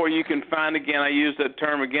therefore, you can find, again, I use that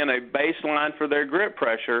term again, a baseline for their grip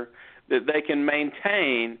pressure that they can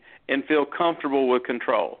maintain and feel comfortable with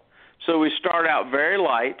control. So we start out very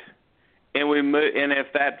light, and we move, and if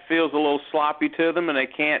that feels a little sloppy to them and they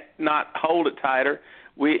can't not hold it tighter,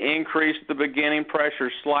 we increase the beginning pressure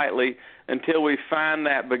slightly until we find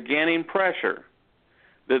that beginning pressure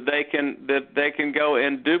that they can go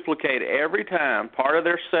and duplicate every time. Part of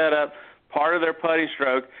their setup, part of their putting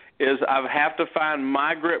stroke is I have to find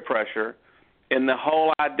my grip pressure, and the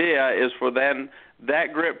whole idea is for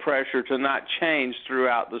that grip pressure to not change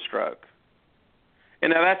throughout the stroke.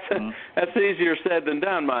 And now that's easier said than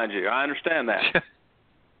done, mind you. I understand that.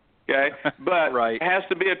 Okay, but right. It has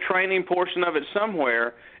to be a training portion of it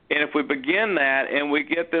somewhere. And if we begin that and we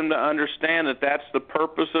get them to understand that that's the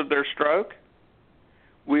purpose of their stroke,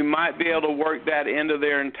 we might be able to work that into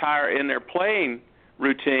in their playing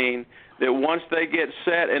routine, that once they get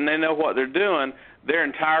set and they know what they're doing, their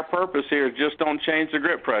entire purpose here is just don't change the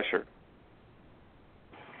grip pressure.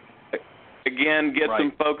 Again, get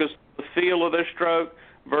them focused on the feel of their stroke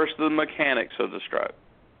versus the mechanics of the stroke.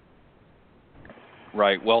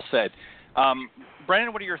 Right, well said.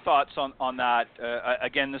 Brandon, what are your thoughts on that?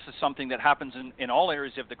 Again, this is something that happens in all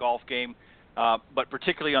areas of the golf game, but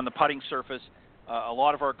particularly on the putting surface. A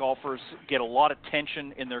lot of our golfers get a lot of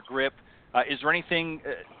tension in their grip. Is there anything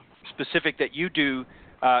specific that you do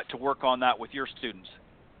to work on that with your students?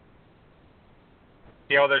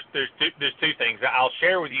 There's two things. I'll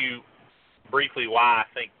share with you briefly why I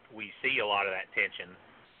think we see a lot of that tension,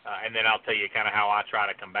 and then I'll tell you kind of how I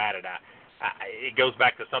try to combat it. It goes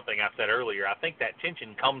back to something I said earlier. I think that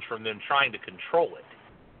tension comes from them trying to control it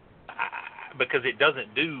because it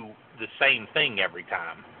doesn't do the same thing every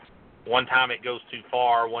time. One time it goes too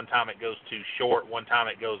far, one time it goes too short, one time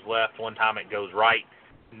it goes left, one time it goes right.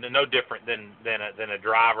 No different than a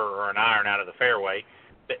driver or an iron out of the fairway.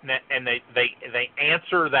 And they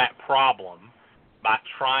answer that problem by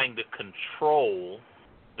trying to control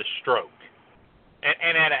the stroke.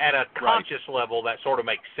 And at a conscious level, that sort of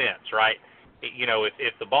makes sense, right?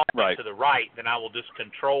 If the ball goes to the right, then I will just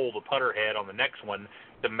control the putter head on the next one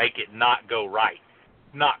to make it not go right.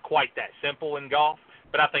 Not quite that simple in golf,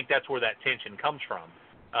 but I think that's where that tension comes from.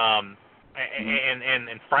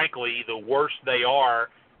 And frankly, the worse they are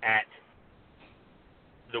at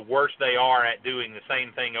doing the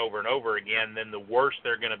same thing over and over again, then the worse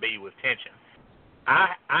they're going to be with tension.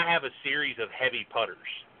 I have a series of heavy putters,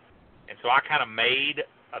 and so I kind of made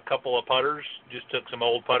a couple of putters, just took some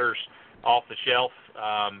old putters off the shelf.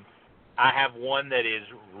 I have one that is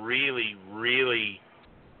really, really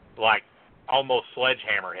like almost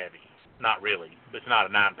sledgehammer heavy. Not really. It's not a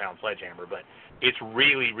 9-pound sledgehammer, but it's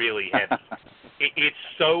really, really heavy. It's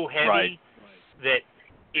so heavy that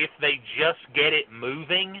if they just get it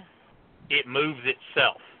moving, it moves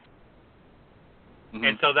itself. Mm-hmm.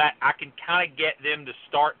 And so that I can kind of get them to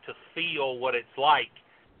start to feel what it's like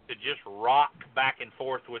to just rock back and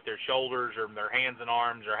forth with their shoulders or their hands and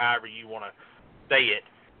arms or however you want to say it,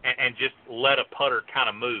 and just let a putter kind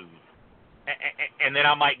of move. And then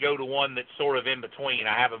I might go to one that's sort of in between.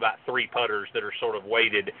 I have about 3 putters that are sort of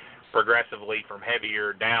weighted progressively from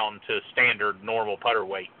heavier down to standard normal putter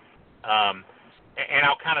weight. And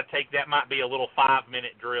I'll kind of take that, might be a little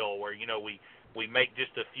 5-minute drill where, we make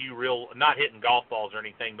just a few real, not hitting golf balls or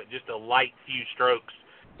anything, but just a light few strokes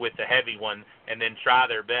with the heavy one, and then try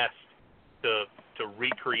their best to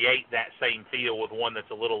recreate that same feel with one that's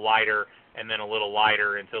a little lighter and then a little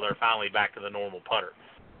lighter until they're finally back to the normal putter.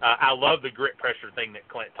 I love the grip pressure thing that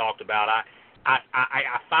Clint talked about. I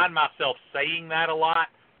find myself saying that a lot,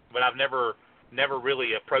 but I've never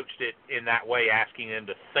really approached it in that way, asking them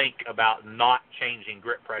to think about not changing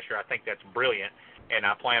grip pressure. I think that's brilliant, and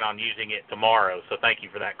I plan on using it tomorrow. So thank you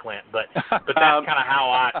for that, Clint. But that's kind of how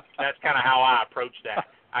I approach that.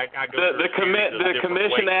 I go the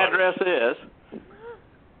commission address is.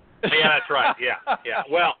 Yeah, that's right. Yeah.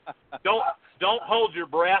 Well, don't hold your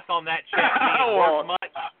breath on that check being worth much,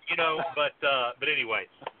 But anyway,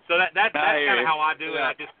 so that's kind of how I do it.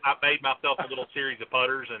 I made myself a little series of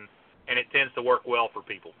putters, and it tends to work well for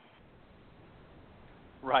people.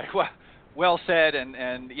 Right. Well said.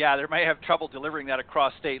 And they may have trouble delivering that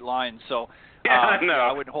across state lines. So no,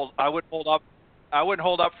 I wouldn't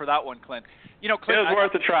hold up for that one, Clint. Clint, it was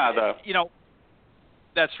worth a try, though.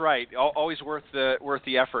 That's right. Always worth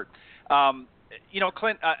the effort.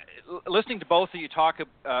 Clint, listening to both of you talk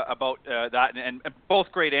about that, and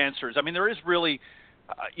both great answers. I mean, there is really,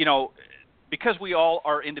 because we all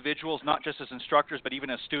are individuals, not just as instructors, but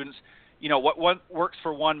even as students, what one works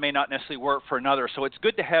for one may not necessarily work for another. So it's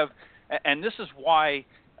good to have, and this is why,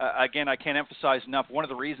 again, I can't emphasize enough, one of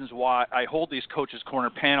the reasons why I hold these Coaches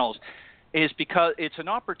Corner panels is because it's an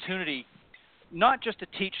opportunity not just to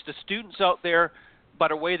teach the students out there, but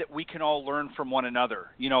a way that we can all learn from one another.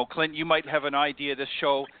 Clint, you might have an idea this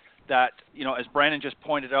show that, as Brandon just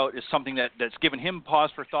pointed out, is something that's given him pause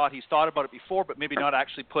for thought. He's thought about it before, but maybe not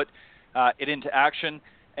actually put it into action.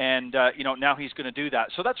 And, now he's going to do that.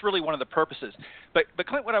 So that's really one of the purposes. But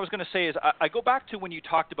Clint, what I was going to say is I go back to when you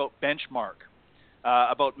talked about benchmark,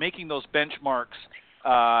 about making those benchmarks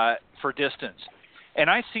for distance. And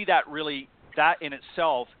I see that in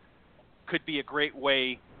itself could be a great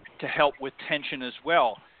way to help with tension as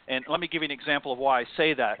well. And let me give you an example of why I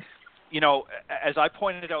say that. As I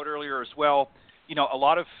pointed out earlier as well, a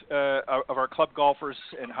lot of our club golfers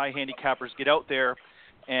and high handicappers get out there,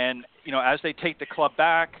 and, as they take the club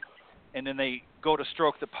back and then they go to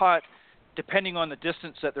stroke the putt, depending on the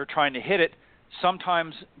distance that they're trying to hit it,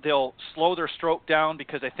 sometimes they'll slow their stroke down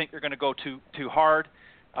because they think they're going to go too hard,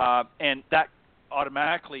 and that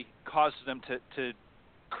automatically causes them to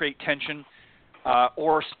create tension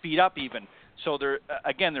or speed up even. So they're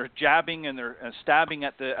jabbing and they're stabbing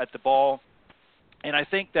at the ball, and I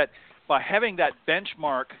think that by having that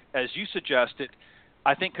benchmark, as you suggested,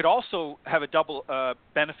 I think could also have a double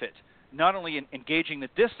benefit, not only in engaging the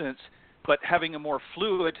distance, but having a more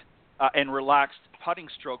fluid and relaxed putting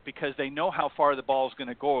stroke because they know how far the ball is going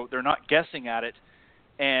to go. They're not guessing at it,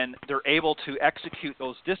 and they're able to execute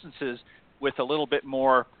those distances with a little bit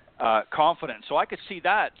more confidence. So I could see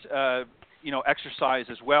that, exercise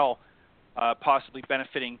as well, possibly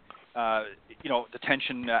benefiting, the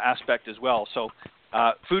tension aspect as well. So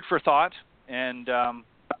food for thought, and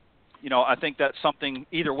I think that's something.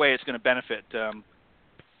 Either way, it's going to benefit,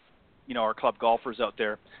 our club golfers out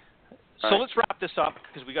there. So let's wrap this up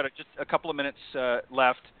because we got just a couple of minutes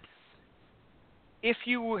left. If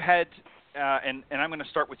you had, and I'm going to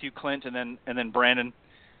start with you, Clint, and then Brandon.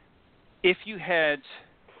 If you had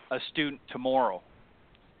a student tomorrow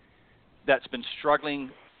that's been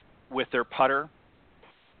struggling with their putter,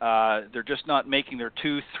 they're just not making their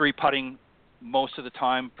 2-3 putting most of the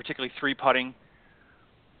time, particularly 3 putting.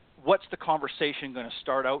 What's the conversation going to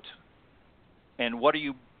start out, and what are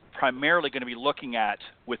you primarily going to be looking at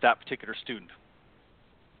with that particular student?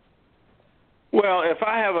 Well, if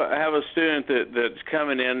I have a student that's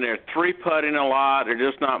coming in, they're 3-putting a lot, they're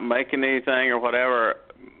just not making anything or whatever,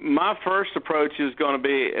 my first approach is going to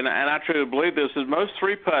be, and I truly believe this, is most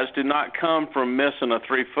 3-putts do not come from missing a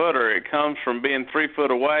 3-footer. It comes from being 3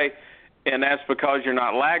 foot away, and that's because you're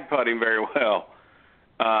not lag putting very well.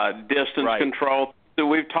 Distance control that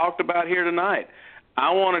we've talked about here tonight.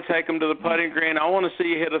 I want to take them to the putting green. I want to see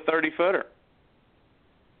you hit a 30-footer.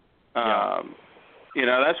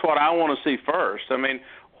 That's what I want to see first. I mean,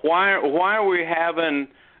 why are we having,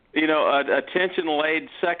 a tension-laid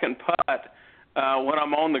second putt when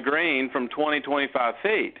I'm on the green from 20, 25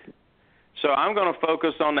 feet? So I'm going to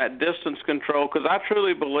focus on that distance control because I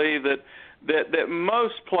truly believe that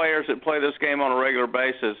most players that play this game on a regular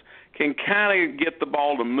basis can kind of get the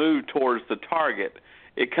ball to move towards the target.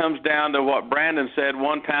 It comes down to what Brandon said,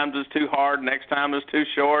 one time is too hard, next time is too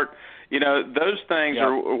short. Those things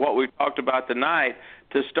are what we talked about tonight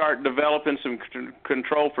to start developing some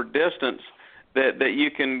control for distance that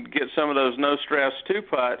you can get some of those no-stress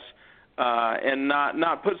 2-putts and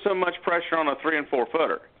not put so much pressure on a 3 and 4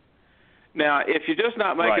 footer. Now, if you're just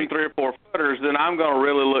not making 3 or 4 footers, then I'm going to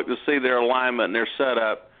really look to see their alignment and their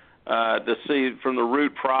setup to see from the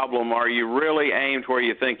root problem, are you really aimed where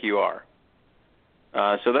you think you are?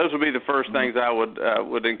 So those would be the first things I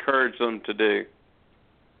would encourage them to do.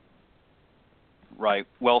 Right.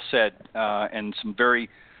 Well said. And some very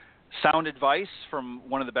sound advice from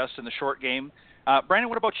one of the best in the short game. Brandon,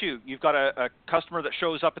 what about you? You've got a customer that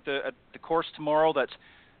shows up at the course tomorrow that's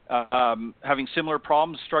having similar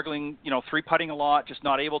problems, struggling, 3-putting a lot, just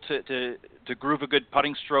not able to groove a good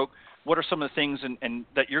putting stroke. What are some of the things and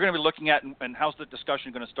that you're going to be looking at, and how's the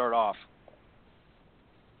discussion going to start off?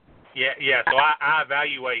 Yeah. So I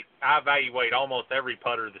evaluate almost every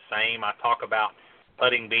putter the same. I talk about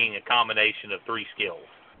putting being a combination of 3 skills: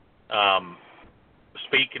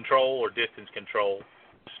 speed control or distance control,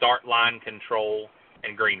 start line control,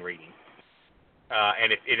 and green reading.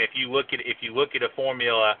 And if you look at a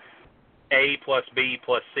formula, A plus B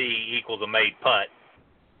plus C equals a made putt,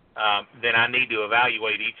 then I need to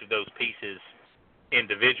evaluate each of those pieces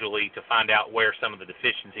individually to find out where some of the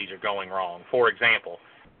deficiencies are going wrong. For example,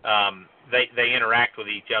 they interact with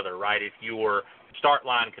each other, right? If your start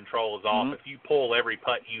line control is off, if you pull every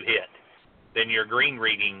putt you hit, then your green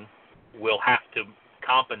reading will have to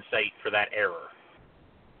compensate for that error.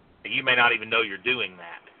 You may not even know you're doing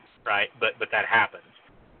that, right? But that happens.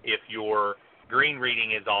 If your green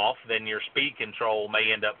reading is off, then your speed control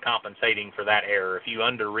may end up compensating for that error. If you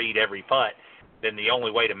underread every putt, then the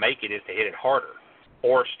only way to make it is to hit it harder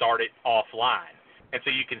or start it offline. And so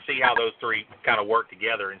you can see how those 3 kind of work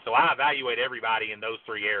together. And so I evaluate everybody in those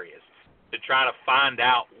 3 areas to try to find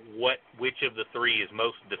out which of the 3 is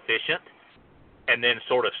most deficient and then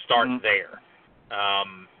sort of start Mm-hmm. there.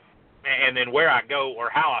 And then where I go or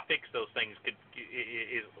how I fix those things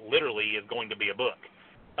is literally going to be a book.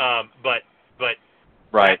 But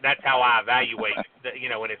Right. that's how I evaluate,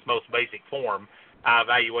 in its most basic form. I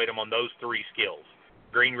evaluate them on those three skills: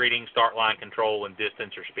 green reading, start line control, and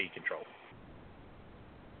distance or speed control.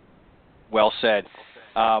 Well said.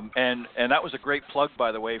 And that was a great plug,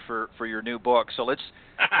 by the way, for your new book. So let's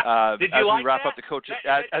Did as you we like wrap that? up the coaches.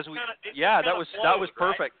 That That was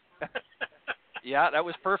perfect. Yeah, that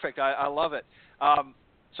was perfect. I love it.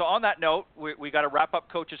 So on that note, we got to wrap up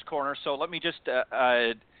Coach's Corner. So let me just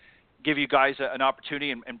give you guys an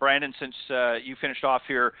opportunity. And Brandon, since you finished off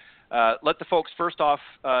here, let the folks first off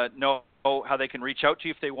know how they can reach out to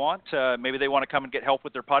you if they want. Maybe they want to come and get help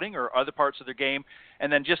with their putting or other parts of their game.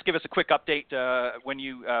 And then just give us a quick update when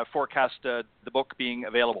you forecast the book being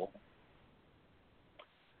available.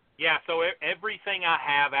 Yeah, so everything I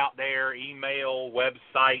have out there, email,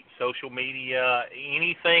 website, social media,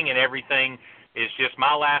 anything and everything is just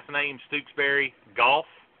my last name, Stooksbury Golf.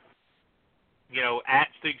 At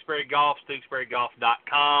Stooksbury Golf,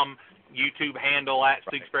 StooksburyGolf.com, YouTube handle at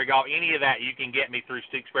Stooksbury Golf. Any of that you can get me through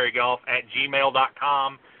StooksburyGolf at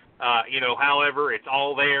gmail.com. However, it's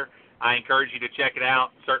all there. I encourage you to check it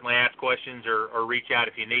out. Certainly ask questions or reach out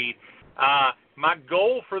if you need. My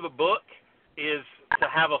goal for the book is to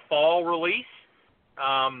have a fall release.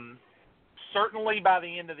 Certainly by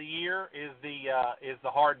the end of the year is the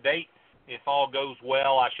hard date. If all goes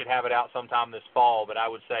well, I should have it out sometime this fall, but I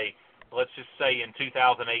would say, let's just say in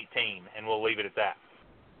 2018, and we'll leave it at that.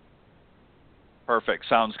 Perfect.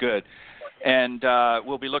 Sounds good. And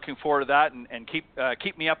we'll be looking forward to that, and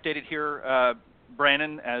keep me updated here,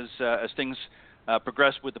 Brandon, as things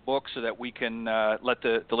progress with the book, so that we can let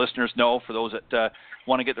the listeners know. For those that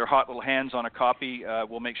want to get their hot little hands on a copy,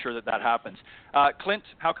 we'll make sure that happens. Clint,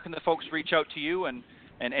 how can the folks reach out to you, and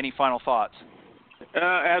any final thoughts?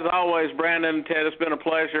 As always, Brandon and Ted, it's been a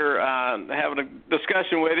pleasure having a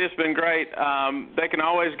discussion with you. It's been great. They can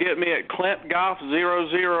always get me at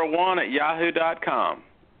clintgolf001@yahoo.com.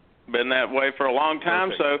 Been that way for a long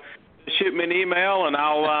time. Perfect. So shoot me an email, and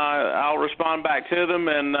I'll respond back to them,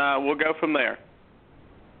 and we'll go from there.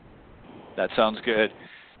 That sounds good.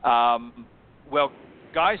 Well,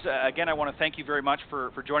 guys, again, I want to thank you very much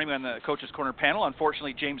for joining me on the Coach's Corner panel.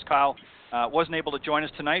 Unfortunately, James Kyle wasn't able to join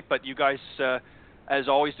us tonight, but you guys, as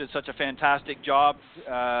always, did such a fantastic job.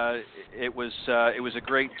 It was a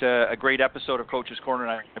great episode of Coach's Corner,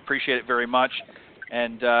 and I appreciate it very much.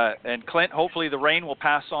 And Clint, hopefully the rain will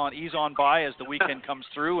ease on by as the weekend comes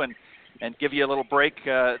through, and give you a little break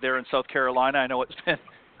there in South Carolina. I know it's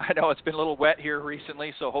been a little wet here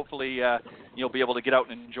recently, so hopefully you'll be able to get out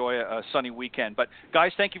and enjoy a sunny weekend. But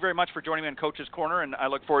guys, thank you very much for joining me on Coach's Corner, and I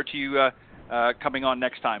look forward to you coming on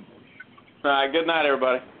next time. Good night,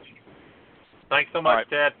 everybody. Thanks so much,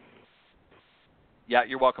 Ted. Yeah,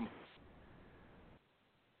 you're welcome.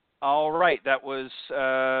 All right, that was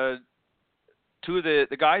two of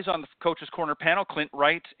the guys on the Coach's Corner panel, Clint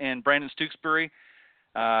Wright and Brandon Stooksbury.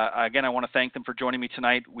 Again, I want to thank them for joining me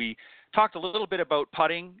tonight. We talked a little bit about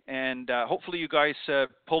putting, and hopefully you guys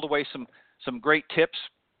pulled away some great tips.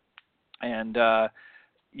 And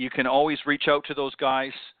you can always reach out to those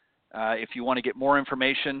guys if you want to get more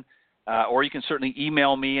information, or you can certainly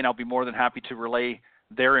email me, and I'll be more than happy to relay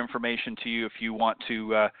their information to you if you want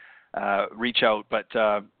to reach out. But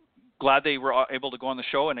glad they were able to go on the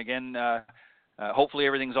show, and again, hopefully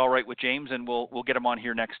everything's all right with James, and we'll get him on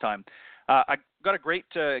here next time. I got a great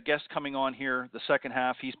guest coming on here the second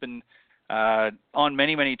half. He's been on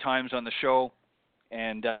many times on the show,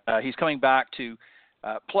 and he's coming back to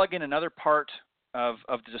plug in another part of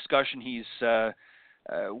the discussion. He's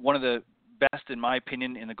one of the best, in my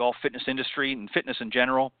opinion, in the golf fitness industry and fitness in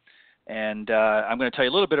general. And I'm going to tell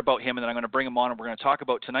you a little bit about him, and then I'm going to bring him on, and we're going to talk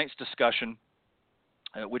about tonight's discussion,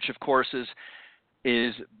 which, of course,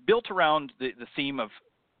 is built around the theme of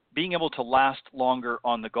being able to last longer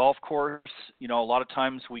on the golf course. You know, a lot of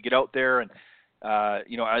times we get out there and,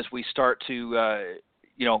 as we start to,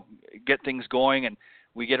 get things going and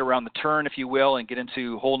we get around the turn, if you will, and get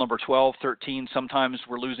into hole number 12, 13, sometimes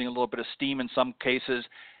we're losing a little bit of steam in some cases,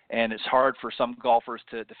 and it's hard for some golfers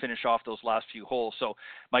to finish off those last few holes. So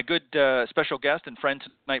my good special guest and friend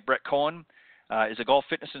tonight, Brett Cohen, is a golf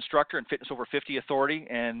fitness instructor and Fitness Over 50 authority,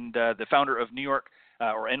 and the founder of New York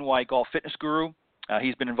or NY Golf Fitness Guru.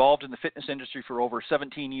 He's been involved in the fitness industry for over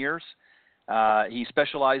 17 years. He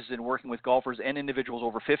specializes in working with golfers and individuals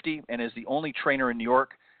over 50, and is the only trainer in New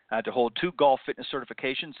York to hold 2 golf fitness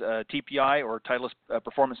certifications, TPI or Titleist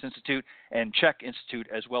Performance Institute and Czech Institute,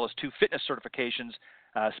 as well as 2 fitness certifications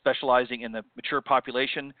specializing in the mature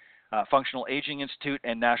population, Functional Aging Institute,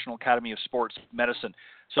 and National Academy of Sports Medicine.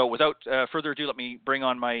 So without further ado, let me bring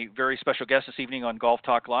on my very special guest this evening on Golf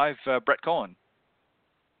Talk Live, Brett Cohen.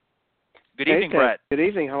 Good evening, Ted. Brett. Good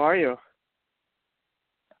evening. How are you?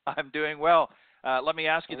 I'm doing well. Let me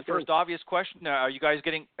ask you the first obvious question. Are you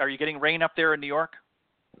getting rain up there in New York?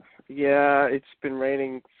 Yeah, it's been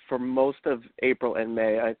raining for most of April and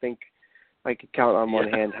May. I think I could count on one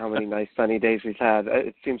hand how many nice sunny days we've had.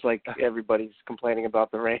 It seems like everybody's complaining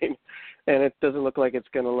about the rain, and it doesn't look like it's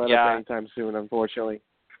going to let up anytime soon, unfortunately.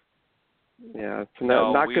 Yeah, it's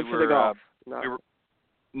not good for the golf.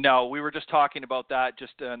 We were just talking about that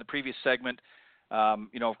just in the previous segment.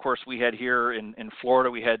 Of course, we had here in Florida,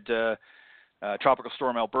 we had Tropical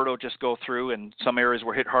Storm Alberto just go through, and some areas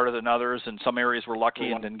were hit harder than others, and some areas were lucky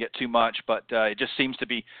and didn't get too much. But it just seems to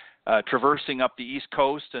be traversing up the East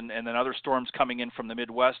Coast, and then other storms coming in from the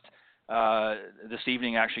Midwest this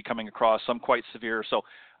evening, actually coming across, some quite severe. So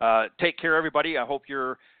take care, everybody. I hope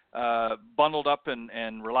you're bundled up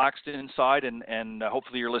and relaxed inside, and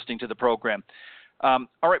hopefully you're listening to the program. All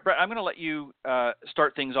right, Brett, I'm going to let you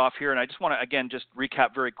start things off here, and I just want to, again, just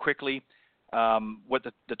recap very quickly. What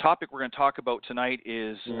the topic we're going to talk about tonight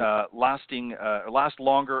is last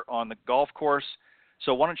longer on the golf course.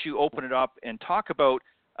 So why don't you open it up and talk about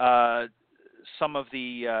some of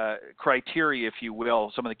the criteria, if you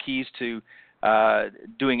will, some of the keys to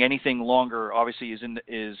doing anything longer. Obviously, is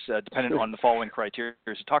dependent on the following criteria.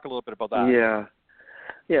 So talk a little bit about that.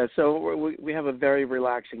 Yeah. So we have a very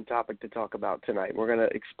relaxing topic to talk about tonight. We're going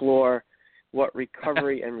to explore what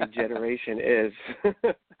recovery and regeneration is.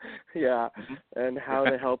 And how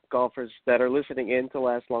to help golfers that are listening in to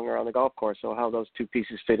last longer on the golf course, so how those two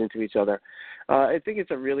pieces fit into each other. I think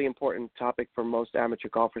it's a really important topic for most amateur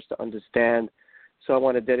golfers to understand, so I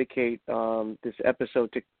want to dedicate this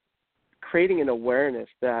episode to creating an awareness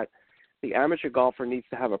that the amateur golfer needs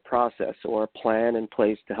to have a process or a plan in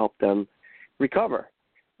place to help them recover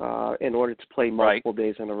in order to play multiple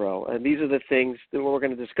days in a row. And these are the things that we're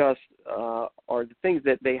going to discuss are the things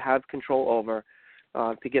that they have control over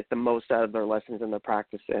to get the most out of their lessons and their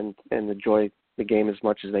practice and enjoy the game as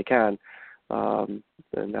much as they can. And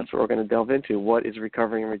that's what we're going to delve into. What is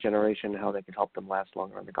recovery and regeneration and how they can help them last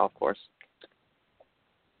longer on the golf course.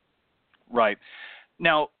 Right.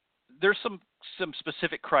 Now, there's some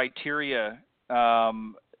specific criteria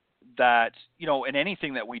that, in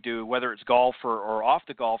anything that we do, whether it's golf or off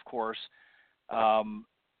the golf course,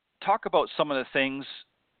 talk about some of the things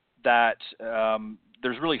that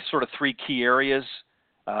there's really sort of three key areas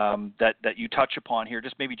that you touch upon here.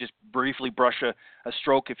 Just briefly brush a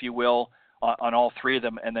stroke, if you will, on all three of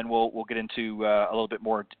them, and then we'll get into a little bit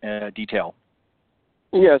more detail.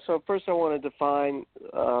 Yeah, so first I want to define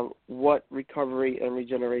what recovery and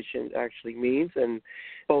regeneration actually means, and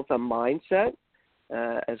both a mindset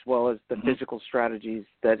as well as the physical strategies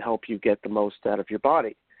that help you get the most out of your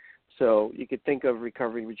body. So you could think of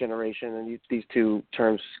recovery and regeneration, and these two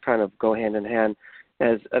terms kind of go hand in hand,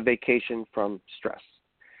 as a vacation from stress.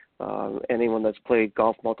 Anyone that's played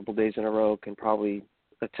golf multiple days in a row can probably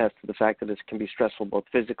attest to the fact that this can be stressful both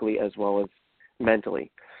physically as well as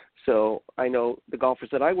mentally. So I know the golfers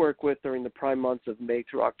that I work with during the prime months of May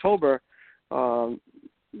through October,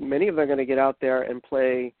 many of them are going to get out there and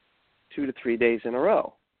play 2 to 3 days in a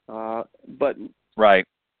row. But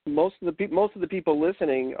most of the people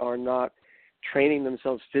listening are not training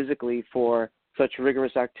themselves physically for such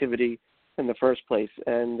rigorous activity in the first place,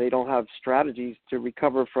 and they don't have strategies to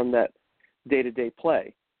recover from that day-to-day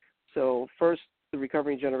play. So first, the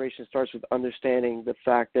recovery and generation starts with understanding the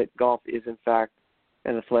fact that golf is, in fact,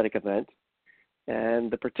 an athletic event, and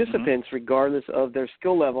the participants, regardless of their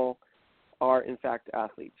skill level, are, in fact,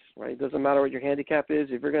 athletes, right? It doesn't matter what your handicap is.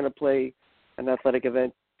 If you're going to play an athletic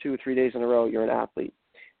event 2 or 3 days in a row, you're an athlete.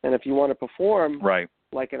 And if you want to perform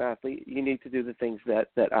like an athlete, you need to do the things that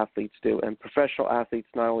athletes do. And professional athletes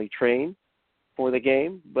not only train for the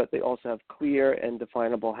game, but they also have clear and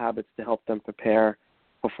definable habits to help them prepare,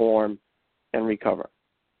 perform, and recover.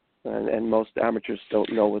 And most amateurs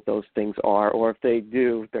don't know what those things are, or if they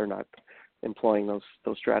do, they're not employing those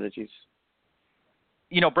strategies.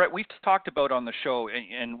 Brett, we've talked about on the show,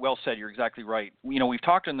 and well said, you're exactly right. We've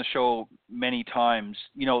talked on the show many times.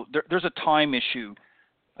 There's a time issue.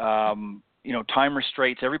 Time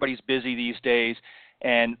restraints. Everybody's busy these days.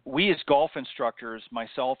 And we as golf instructors,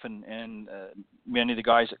 myself and many of the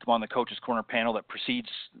guys that come on the Coach's Corner panel that precedes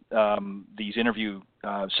these interview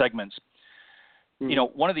segments,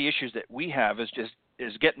 one of the issues that we have is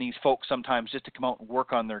getting these folks sometimes just to come out and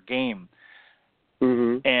work on their game.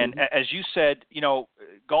 And as you said,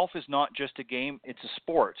 golf is not just a game, it's a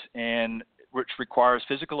sport. And which requires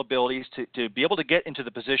physical abilities to be able to get into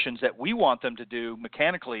the positions that we want them to do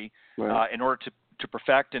mechanically in order to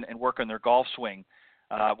perfect and work on their golf swing.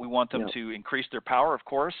 We want them to increase their power, of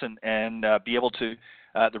course, and be able to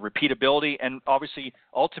the repeatability, and obviously,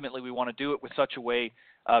 ultimately, we want to do it with such a way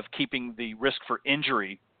of keeping the risk for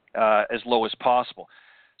injury as low as possible.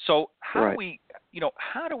 So how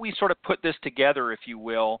do we sort of put this together, if you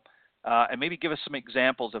will, and maybe give us some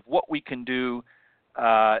examples of what we can do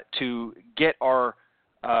to get our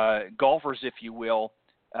golfers, if you will,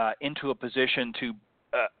 into a position to,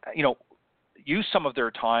 use some of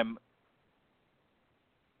their time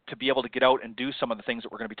to be able to get out and do some of the things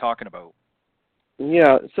that we're going to be talking about.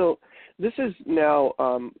 Yeah, so this is now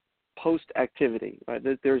post-activity. Right?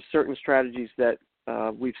 There's certain strategies that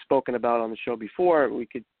we've spoken about on the show before. We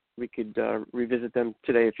could revisit them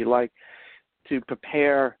today if you like, to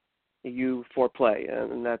prepare you for play,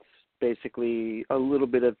 and that's basically a little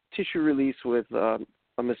bit of tissue release with a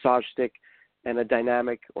massage stick and a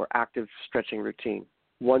dynamic or active stretching routine.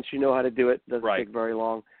 Once you know how to do it, it doesn't take very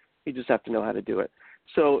long. You just have to know how to do it.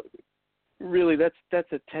 So really, that's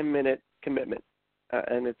a 10-minute commitment,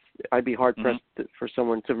 and I'd be hard pressed for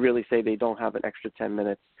someone to really say they don't have an extra 10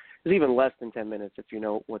 minutes. It's even less than 10 minutes if you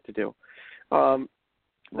know what to do. The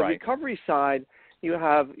recovery side, you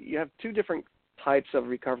have two different types of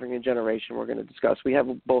recovery and generation we're going to discuss. We have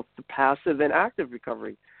both the passive and active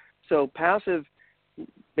recovery. So passive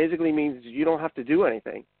basically means you don't have to do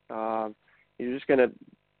anything. You're just going to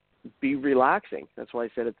be relaxing. That's why I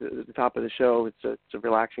said at the top of the show it's a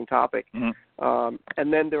relaxing topic. And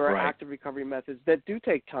then there are active recovery methods that do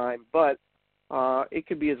take time, but it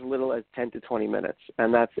could be as little as 10 to 20 minutes,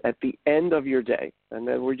 and that's at the end of your day. And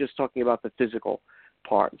then we're just talking about the physical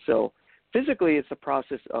part. So physically, it's a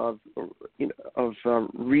process of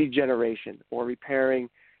regeneration or repairing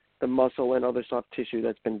the muscle and other soft tissue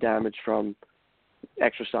that's been damaged from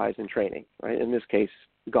exercise and training. Right? In this case,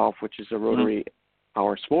 golf, which is a rotary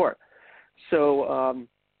hour sport. So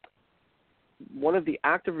one of the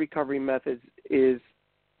active recovery methods is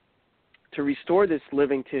to restore this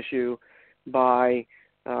living tissue by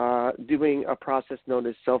doing a process known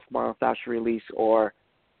as self-myofascial release or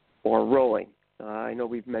rolling. I know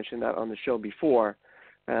we've mentioned that on the show before,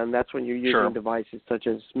 and that's when you're using devices such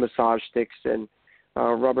as massage sticks and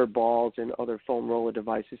rubber balls and other foam roller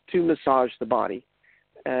devices to massage the body.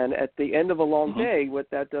 And at the end of a long day, what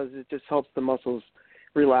that does is it just helps the muscles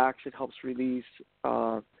relax. It helps release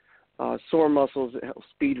sore muscles. It helps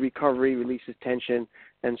speed recovery, releases tension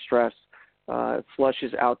and stress. It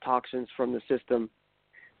flushes out toxins from the system.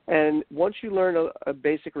 And once you learn a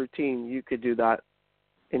basic routine, you could do that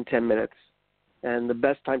in 10 minutes. And the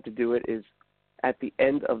best time to do it is at the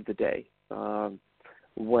end of the day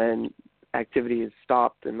when activity is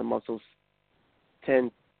stopped and the muscles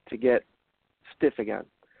tend to get stiff again.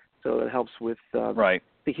 So it helps with the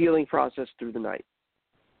healing process through the night.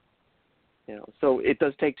 So it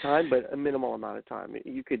does take time, but a minimal amount of time.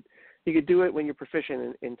 You could do it when you're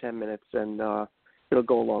proficient in 10 minutes, and it'll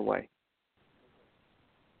go a long way.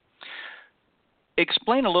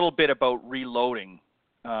 Explain a little bit about reloading,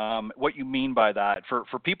 what you mean by that.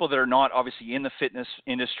 For people that are not obviously in the fitness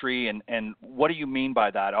industry, and what do you mean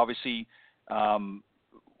by that? Obviously,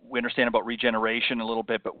 we understand about regeneration a little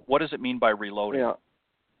bit, but what does it mean by reloading?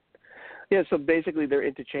 Yeah, so basically they're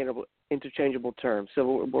interchangeable terms.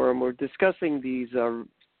 So when we're discussing these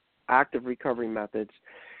active recovery methods,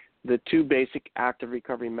 the two basic active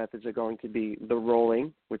recovery methods are going to be the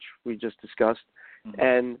rolling, which we just discussed,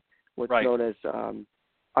 and what's known as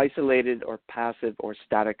isolated or passive or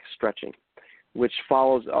static stretching, which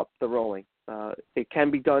follows up the rolling. It can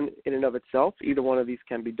be done in and of itself. Either one of these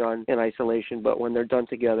can be done in isolation, but when they're done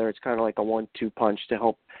together, it's kind of like a 1-2 punch to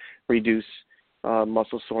help reduce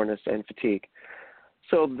muscle soreness and fatigue.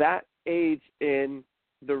 So that aids in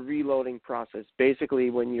the reloading process. Basically,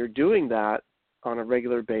 when you're doing that on a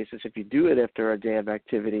regular basis, if you do it after a day of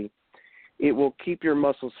activity, it will keep your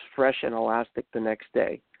muscles fresh and elastic the next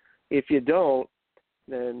day. If you don't,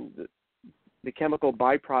 then the chemical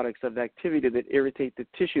byproducts of activity that irritate the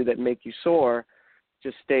tissue that make you sore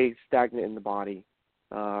just stay stagnant in the body.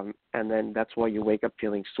 And then that's why you wake up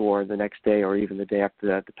feeling sore the next day or even the day after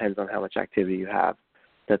that. Depends on how much activity you have.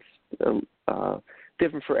 That's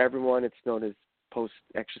different for everyone. It's known as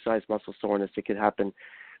post-exercise muscle soreness. It can happen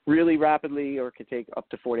really rapidly or it can take up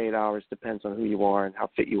to 48 hours. Depends on who you are and how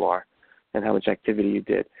fit you are and how much activity you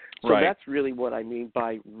did. So that's really what I mean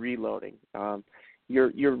by reloading.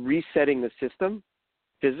 You're resetting the system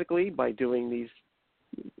physically by doing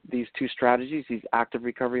these two strategies, these active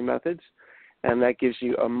recovery methods, and that gives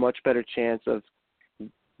you a much better chance of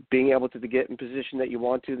being able to get in position that you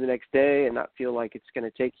want to the next day and not feel like it's going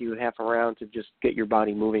to take you half a round to just get your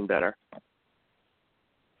body moving better.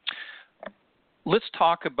 Let's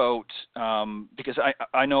talk about, because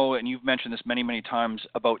I know, and you've mentioned this many, many times,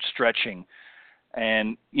 about stretching.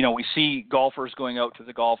 And, we see golfers going out to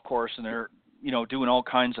the golf course and they're, doing all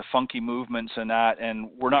kinds of funky movements and that, and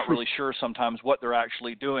we're not really sure sometimes what they're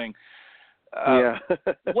actually doing.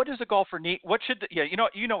 What does a golfer need? What should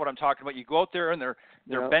you know what I'm talking about? You go out there and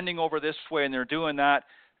they're bending over this way and they're doing that.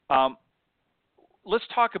 Let's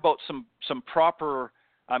talk about some proper.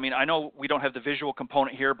 I mean, I know we don't have the visual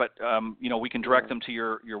component here, but we can direct them to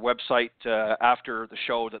your website after the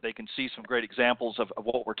show that they can see some great examples of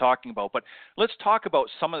what we're talking about. But let's talk about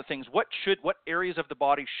some of the things. What areas of the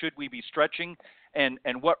body should we be stretching, and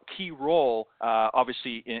what key role,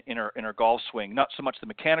 obviously, in our golf swing? Not so much the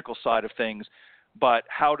mechanical side of things, but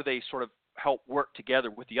how do they sort of help work together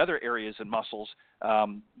with the other areas and muscles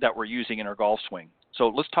that we're using in our golf swing? So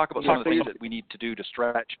let's talk about some of the things that we need to do to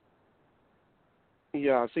stretch.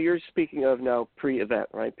 Yeah, so you're speaking of now pre-event,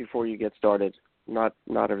 right? Before you get started, not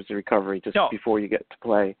as a recovery, just before you get to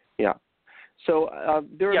play. Yeah. So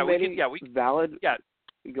there are many valid. Yeah.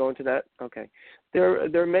 Go into that. Okay. There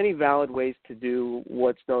are many valid ways to do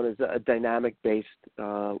what's known as a dynamic-based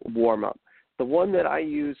warm-up. The one that I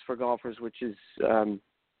use for golfers, which is on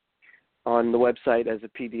the website as a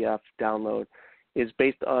PDF download, is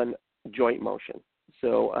based on joint motion.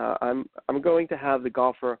 So I'm going to have the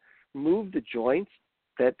golfer move the joints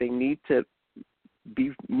that they need to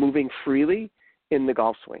be moving freely in the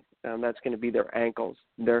golf swing. That's going to be their ankles,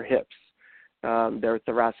 their hips, their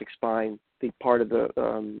thoracic spine, the part of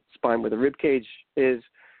the spine where the rib cage is,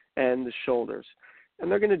 and the shoulders.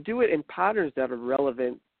 And they're going to do it in patterns that are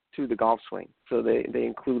relevant to the golf swing. So they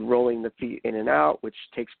include rolling the feet in and out, which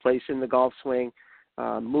takes place in the golf swing,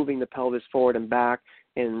 moving the pelvis forward and back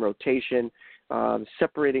in rotation,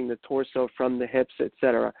 separating the torso from the hips,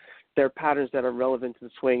 etc. There are patterns that are relevant to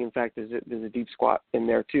the swing. In fact, there's a deep squat in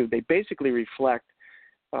there too. They basically reflect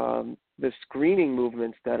the screening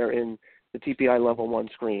movements that are in the TPI Level 1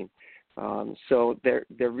 screen. So they're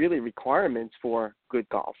really requirements for good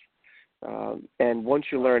golf. And once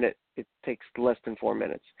you learn it, it takes less than 4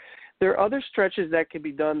 minutes. There are other stretches that can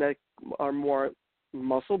be done that are more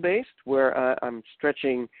muscle-based, where I'm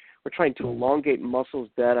stretching or trying to elongate muscles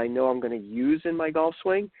that I know I'm going to use in my golf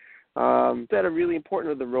swing. That are really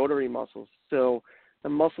important are the rotary muscles. So the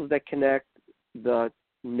muscles that connect the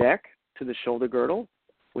neck to the shoulder girdle,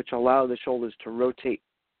 which allow the shoulders to rotate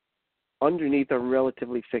underneath a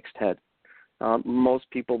relatively fixed head. Most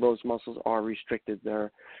people, those muscles are restricted. They're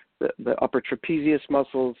the upper trapezius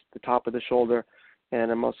muscles, the top of the shoulder,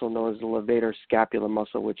 and a muscle known as the levator scapula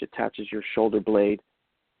muscle, which attaches your shoulder blade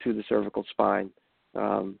to the cervical spine.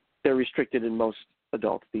 They're restricted in most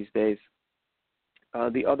adults these days.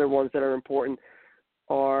 The other ones that are important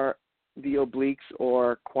are the obliques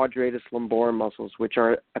or quadratus lumborum muscles, which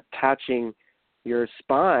are attaching your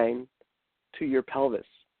spine to your pelvis.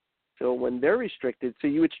 So when they're restricted, so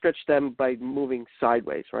you would stretch them by moving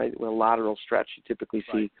sideways, right? With a lateral stretch, you typically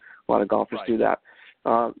see a lot of golfers do that.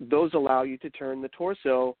 Those allow you to turn the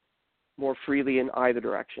torso more freely in either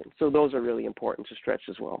direction. So those are really important to stretch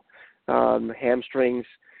as well. Hamstrings,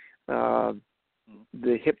 the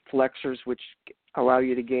hip flexors, which allow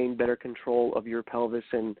you to gain better control of your pelvis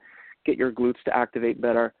and get your glutes to activate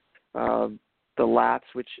better. The lats,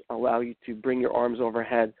 which allow you to bring your arms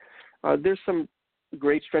overhead. There's some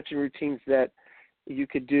great stretching routines that you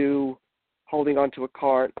could do holding onto a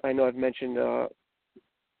cart. I know I've mentioned a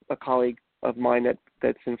colleague of mine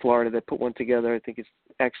that's in Florida that put one together. I think it's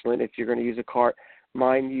excellent if you're going to use a cart.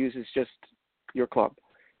 Mine uses just your club.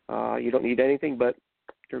 You don't need anything but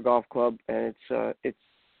your golf club, and it's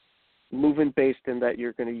movement based in that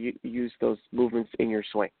you're going to use those movements in your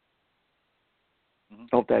swing. I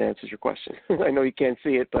hope that answers your question. I know you can't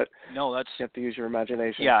see it, but you have to use your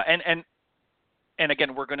imagination. Yeah, and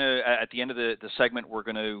again, we're going to, at the end of the segment, we're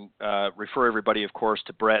going to refer everybody, of course,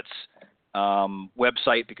 to Brett's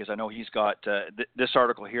website, because I know he's got this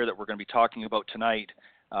article here that we're going to be talking about tonight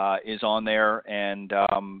is on there, and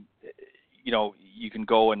you can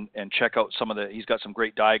go and check out he's got some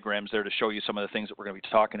great diagrams there to show you some of the things that we're going to be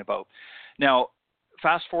talking about. Now,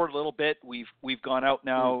 fast forward a little bit, we've gone out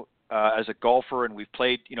now as a golfer, and we've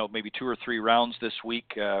played, maybe 2 or 3 rounds this week.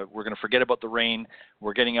 We're going to forget about the rain.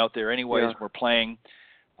 We're getting out there anyways. Yeah. We're playing,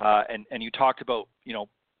 and you talked about,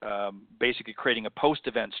 basically creating a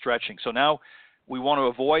post-event stretching. So now we want to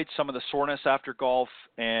avoid some of the soreness after golf,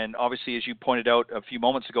 and obviously, as you pointed out a few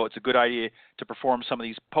moments ago, it's a good idea to perform some of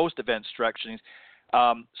these post-event stretchings.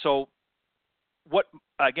 So what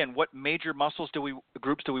major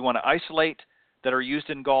groups do we want to isolate that are used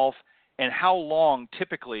in golf, and how long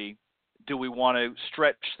typically do we want to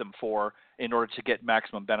stretch them for in order to get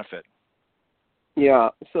maximum benefit? Yeah,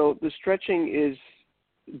 so the stretching is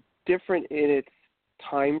different in its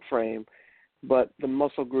time frame, but the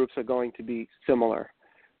muscle groups are going to be similar.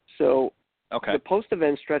 So the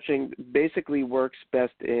post-event stretching basically works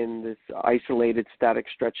best in this isolated static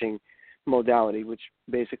stretching modality, which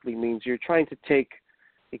basically means you're trying to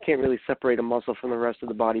you can't really separate a muscle from the rest of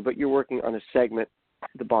the body, but you're working on a segment of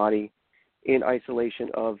the body in isolation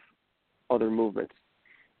of other movements.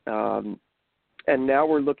 And now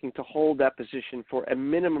we're looking to hold that position for a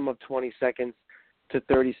minimum of 20 seconds to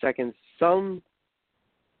 30 seconds. Some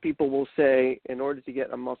people will say in order to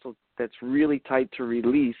get a muscle that's really tight to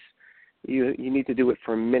release, you need to do it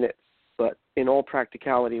for minutes. But in all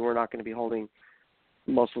practicality, we're not going to be holding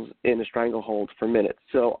muscles in a stranglehold for minutes.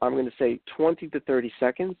 So I'm going to say 20 to 30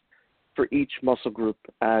 seconds for each muscle group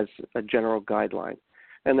as a general guideline.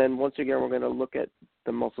 And then once again, we're going to look at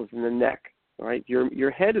the muscles in the neck. Right,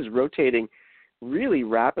 your head is rotating really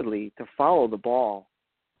rapidly to follow the ball.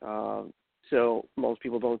 So most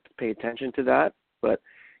people don't pay attention to that, but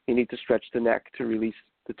you need to stretch the neck to release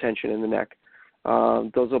the tension in the neck.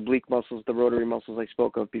 Those oblique muscles, the rotary muscles I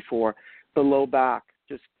spoke of before, the low back,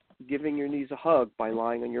 just giving your knees a hug by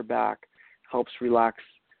lying on your back helps relax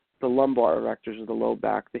the lumbar erectors of the low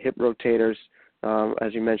back, the hip rotators.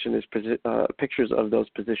 As you mentioned, there's pictures of those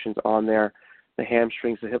positions on there, the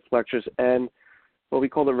hamstrings, the hip flexors, and what we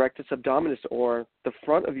call the rectus abdominis, or the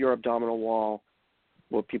front of your abdominal wall,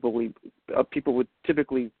 what people would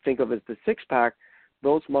typically think of as the six-pack.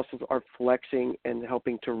 Those muscles are flexing and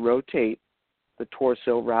helping to rotate the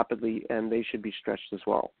torso rapidly, and they should be stretched as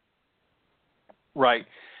well. Right.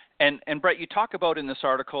 And Brett, you talk about in this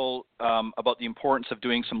article about the importance of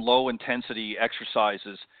doing some low-intensity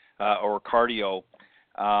exercises or cardio,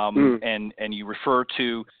 and you refer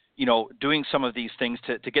to, doing some of these things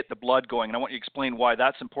to get the blood going. And I want you to explain why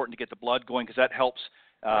that's important to get the blood going, because that helps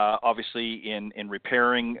obviously in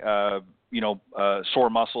repairing sore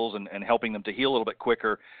muscles and helping them to heal a little bit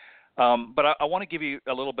quicker. But I want to give you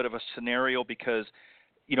a little bit of a scenario because,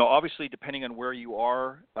 obviously depending on where you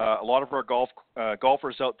are, a lot of our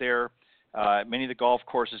golfers out there, many of the golf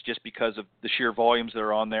courses, just because of the sheer volumes that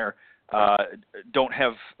are on there, don't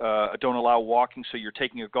allow walking, so you're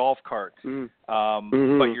taking a golf cart,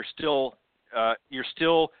 but you're still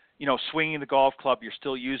swinging the golf club. You're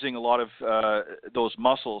still using a lot of those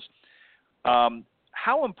muscles.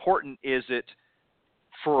 How important is it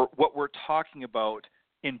for what we're talking about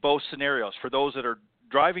in both scenarios, for those that are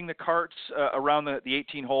driving the carts around the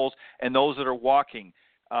 18 holes and those that are walking?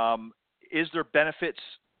 Is there benefits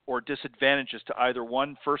or disadvantages to either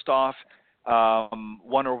one? First off,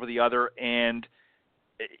 one over the other, and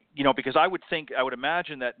because I would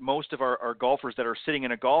imagine that most of our golfers that are sitting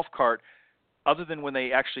in a golf cart, other than when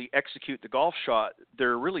they actually execute the golf shot,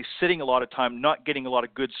 they're really sitting a lot of time, not getting a lot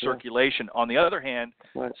of good circulation. On the other hand,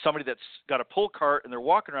 somebody that's got a pull cart and they're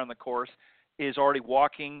walking around the course is already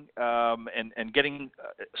walking and getting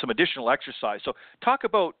some additional exercise. So talk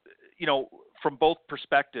about, from both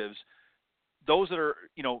perspectives, those that are,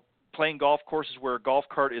 playing golf courses where a golf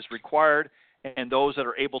cart is required, and those that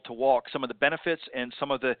are able to walk, some of the benefits and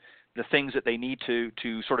some of the things that they need to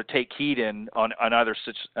sort of take heed in on either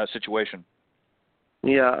situation.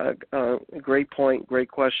 Yeah, great point, great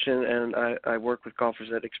question, and I work with golfers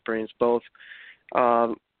that experience both.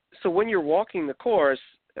 So when you're walking the course,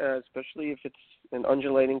 especially if it's an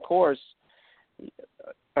undulating course,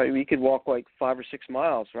 we could walk like 5 or 6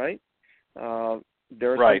 miles, right?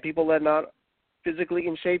 There are some people that are not physically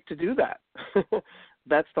in shape to do that.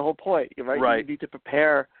 That's the whole point, right? You need to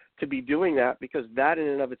prepare to be doing that, because that in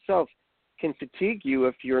and of itself can fatigue you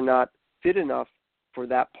if you're not fit enough for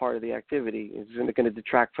that part of the activity. It's going to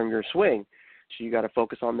detract from your swing. So you got to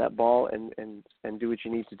focus on that ball and do what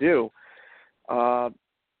you need to do.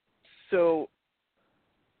 So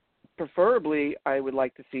preferably, I would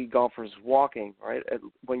like to see golfers walking, right?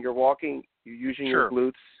 When you're walking, you're using your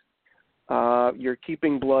glutes. You're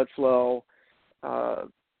keeping blood flow.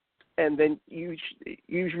 And then you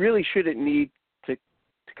really shouldn't need to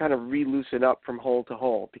kind of re-loosen up from hole to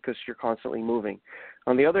hole, because you're constantly moving.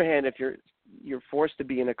 On the other hand, if you're forced to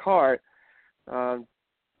be in a cart,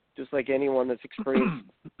 just like anyone that's experienced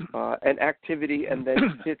an activity and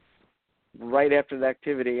then sits right after the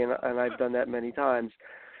activity, and I've done that many times,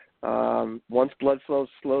 once blood flow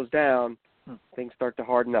slows down, things start to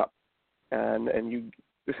harden up. And you,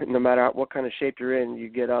 no matter what kind of shape you're in, you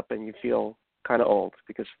get up and you feel kind of old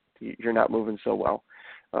because you're not moving so well.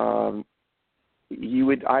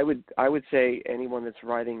 I would say anyone that's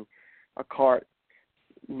riding a cart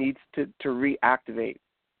needs to reactivate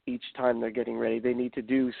each time they're getting ready. They need to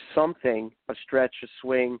do something, a stretch, a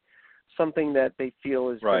swing, something that they feel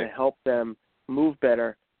is going to help them move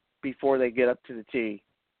better before they get up to the tee.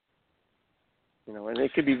 And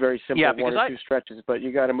it could be very simple, one or two stretches, but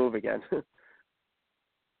you got to move again.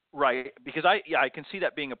 Right, because I can see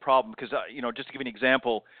that being a problem because, just to give you an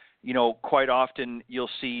example, quite often you'll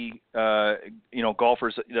see,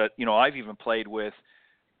 golfers that, I've even played with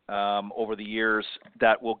over the years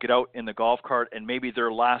that will get out in the golf cart and maybe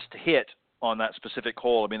their last hit on that specific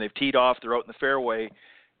hole. I mean, they've teed off, they're out in the fairway,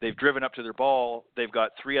 they've driven up to their ball, they've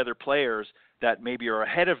got three other players that maybe are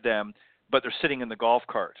ahead of them, but they're sitting in the golf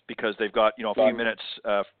cart because they've got, a few minutes,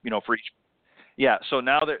 for each. Yeah, so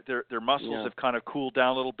now their muscles have kind of cooled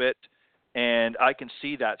down a little bit, and I can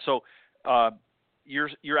see that. So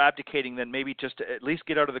you're abdicating then maybe just to at least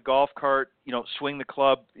get out of the golf cart, swing the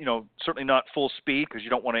club, certainly not full speed because you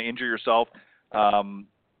don't want to injure yourself,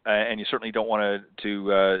 and you certainly don't want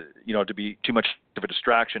to be too much of a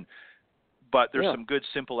distraction. But there's some good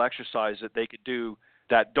simple exercise that they could do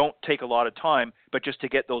that don't take a lot of time, but just to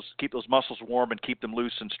keep those muscles warm and keep them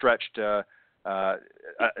loose and stretched. I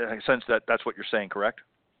sense that's what you're saying, correct?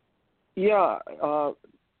 Yeah.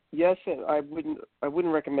 Yes, and I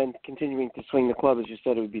wouldn't recommend continuing to swing the club. As you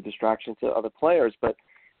said, it would be distraction to other players. But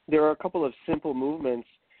there are a couple of simple movements: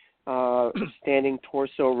 standing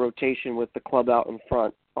torso rotation with the club out in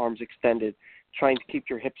front, arms extended, trying to keep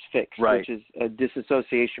your hips fixed, which is a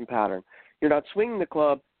disassociation pattern. You're not swinging the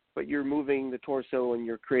club, but you're moving the torso and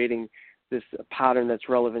you're creating this pattern that's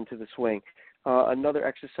relevant to the swing. Another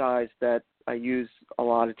exercise that I use a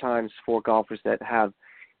lot of times for golfers that have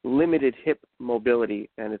limited hip mobility,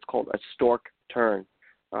 and it's called a stork turn.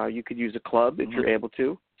 You could use a club if you're able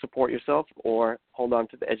to support yourself or hold on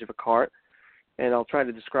to the edge of a cart. And I'll try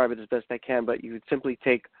to describe it as best I can, but you would simply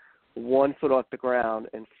take one foot off the ground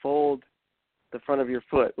and fold the front of your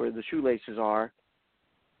foot where the shoelaces are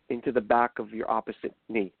into the back of your opposite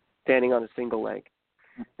knee, standing on a single leg.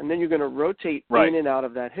 And then you're going to rotate in and out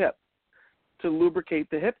of that hip to lubricate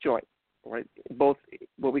the hip joint, right? Both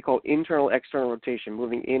what we call internal, external rotation,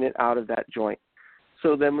 moving in and out of that joint.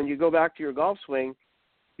 So then when you go back to your golf swing,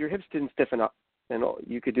 your hips didn't stiffen up. And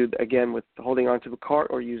you could do, again, with holding onto the cart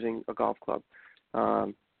or using a golf club.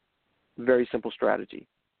 Very simple strategy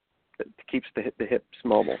that keeps the hips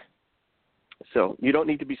mobile. So you don't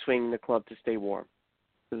need to be swinging the club to stay warm.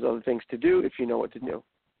 There's other things to do if you know what to do.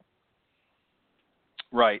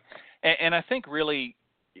 Right. And I think really,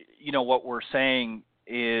 what we're saying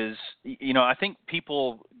is, I think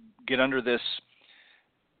people get under this,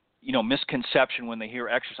 misconception when they hear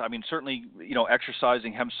exercise. I mean, certainly,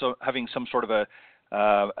 exercising, having some sort of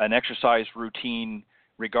an exercise routine,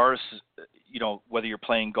 regardless, whether you're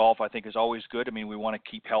playing golf, I think is always good. I mean, we want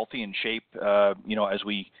to keep healthy and shape, as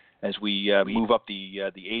we move up the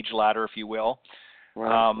age ladder, if you will.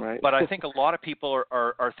 Right. But I think a lot of people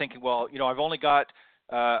are thinking, well, I've only got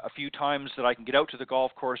a few times that I can get out to the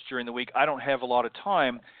golf course during the week. I don't have a lot of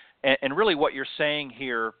time. And really what you're saying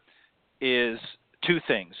here is two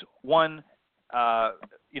things. One,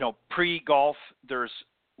 pre-golf, there's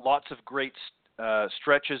lots of great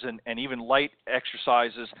stretches and even light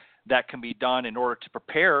exercises that can be done in order to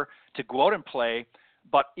prepare to go out and play.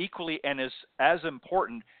 But equally and as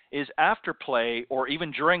important is after play or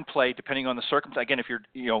even during play, depending on the circumstance. Again, if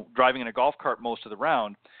you're driving in a golf cart most of the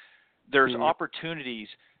round, there's opportunities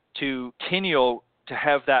to continue to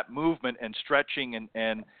have that movement and stretching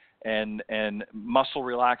and muscle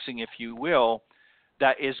relaxing, if you will,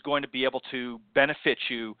 that is going to be able to benefit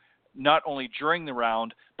you not only during the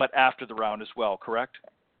round but after the round as well. Correct?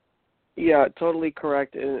 Yeah, totally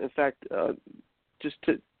correct. In fact, just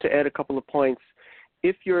to add a couple of points,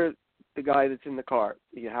 if you're the guy that's in the cart,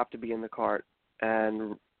 you have to be in the cart,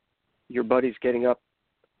 and your buddy's getting up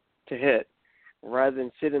to hit, rather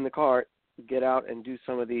than sit in the cart, get out and do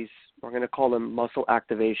some of these, we're going to call them muscle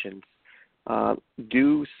activations.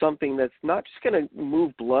 Do something that's not just going to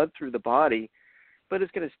move blood through the body, but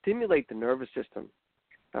it's going to stimulate the nervous system.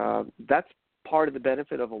 That's part of the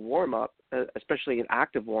benefit of a warm-up, especially an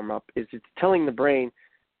active warm-up, is it's telling the brain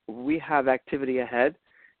we have activity ahead.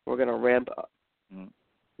 We're going to ramp up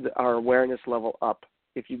our awareness level up.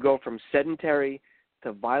 If you go from sedentary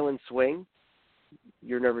to violent swing,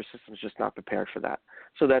 your nervous system is just not prepared for that.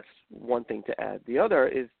 So that's one thing to add. The other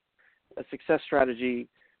is a success strategy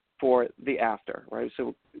for the after, right?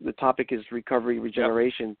 So the topic is recovery,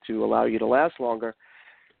 regeneration to allow you to last longer.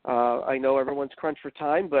 I know everyone's crunched for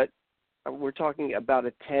time, but we're talking about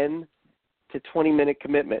a 10 to 20-minute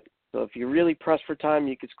commitment. So if you really press for time,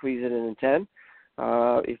 you could squeeze it in 10.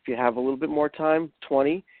 If you have a little bit more time,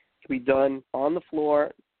 20, it can be done on the floor,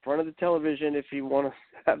 in front of the television. If you want to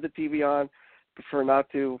have the TV on, prefer not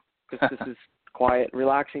to, because this is quiet,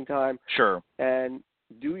 relaxing time. Sure. And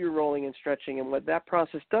do your rolling and stretching. And what that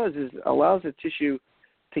process does is allows the tissue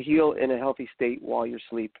to heal in a healthy state while you're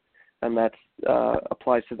asleep. And that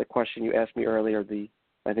applies to the question you asked me earlier,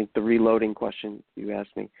 I think the reloading question you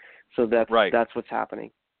asked me. So that's what's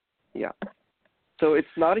happening. Yeah. So it's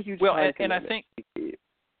not a huge time commitment. And I think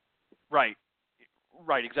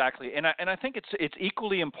right, exactly. And I think it's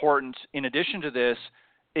equally important. In addition to this,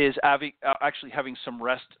 is actually having some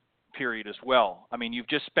rest period as well. I mean, you've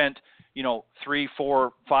just spent 3,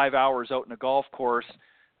 4, 5 hours out in a golf course,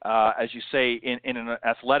 as you say, in an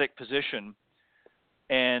athletic position,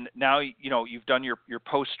 and now you've done your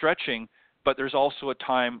post stretching. But there's also a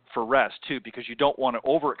time for rest, too, because you don't want to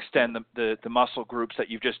overextend the muscle groups that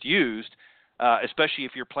you've just used, especially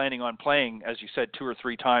if you're planning on playing, as you said, 2 or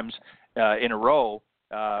 3 times in a row,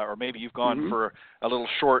 or maybe you've gone for a little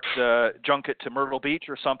short junket to Myrtle Beach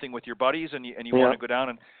or something with your buddies, and you want to go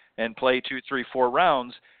down and play 2, 3, 4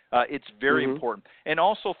 rounds. It's very important. And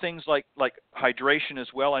also things like hydration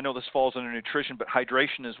as well. I know this falls under nutrition, but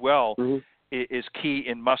hydration as well is key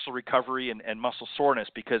in muscle recovery and muscle soreness,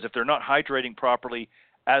 because if they're not hydrating properly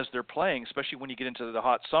as they're playing, especially when you get into the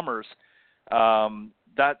hot summers,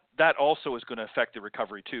 that also is going to affect the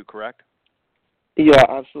recovery too, correct? Yeah,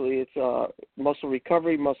 absolutely. It's muscle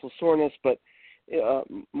recovery, muscle soreness, but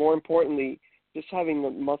more importantly, just having the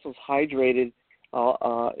muscles hydrated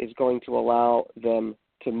is going to allow them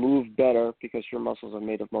to move better, because your muscles are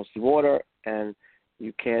made of mostly water, and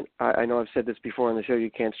you can't, I know I've said this before on the show, you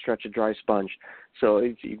can't stretch a dry sponge. So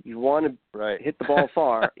if you want to hit the ball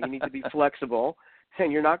far, you need to be flexible,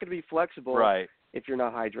 and you're not going to be flexible if you're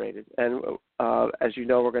not hydrated. And as you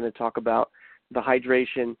know, we're going to talk about the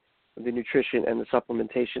hydration, the nutrition, and the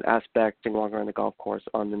supplementation aspect longer on the golf course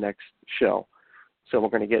on the next show. So we're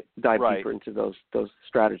going to dive deeper into those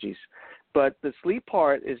strategies. But the sleep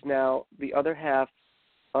part is now the other half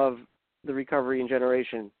of the recovery and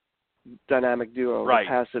generation dynamic duo, the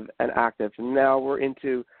passive and active. And now we're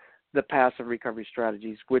into the passive recovery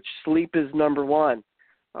strategies, which sleep is number one,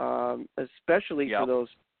 especially for those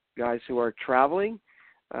guys who are traveling.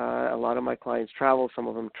 A lot of my clients travel. Some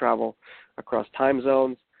of them travel across time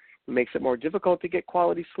zones. It makes it more difficult to get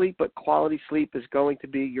quality sleep, but quality sleep is going to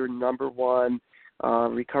be your number one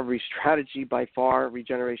recovery strategy by far,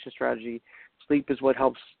 regeneration strategy. Sleep is what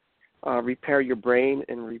helps repair your brain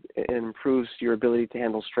and improves your ability to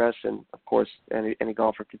handle stress. And, of course, any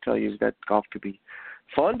golfer can tell you that golf could be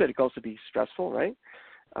fun, but it can also be stressful, right?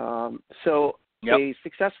 So a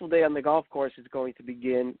successful day on the golf course is going to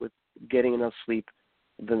begin with getting enough sleep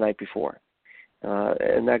the night before.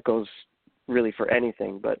 And that goes really for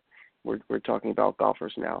anything, but we're talking about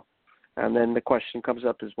golfers now. And then the question comes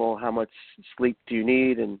up as well, how much sleep do you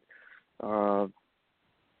need? And,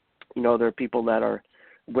 there are people that are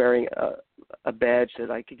wearing a badge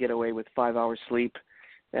that I could get away with 5 hours sleep,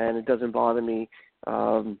 and it doesn't bother me.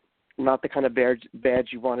 Not the kind of badge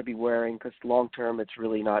you want to be wearing, because long term it's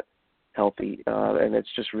really not healthy, and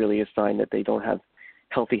it's just really a sign that they don't have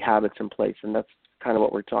healthy habits in place. And that's kind of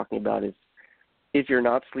what we're talking about, is if you're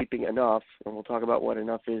not sleeping enough, and we'll talk about what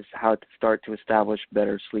enough is, how to start to establish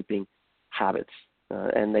better sleeping habits,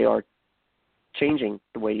 and they are changing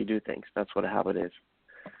the way you do things. That's what a habit is.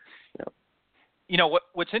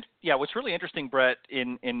 What's really interesting, Brett,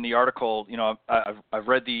 in the article, I've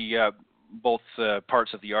read the both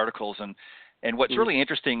parts of the articles, and what's really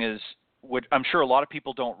interesting is what I'm sure a lot of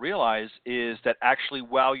people don't realize is that actually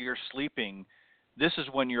while you're sleeping, this is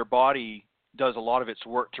when your body does a lot of its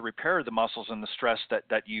work to repair the muscles and the stress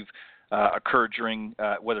that you've occurred during,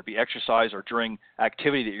 whether it be exercise or during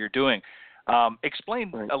activity that you're doing.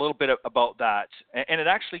 Explain a little bit about that. And it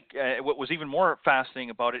actually, what was even more fascinating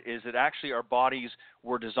about it is that actually our bodies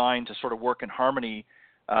were designed to sort of work in harmony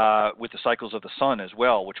with the cycles of the sun as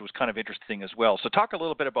well, which was kind of interesting as well. So talk a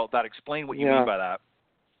little bit about that. Explain what you mean by that.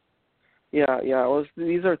 Yeah. Well,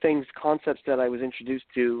 these are concepts that I was introduced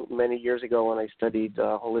to many years ago when I studied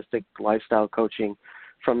holistic lifestyle coaching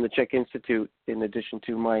from the Czech Institute, in addition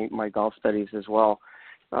to my golf studies as well.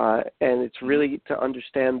 And it's really to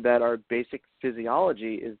understand that our basic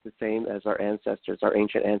physiology is the same as our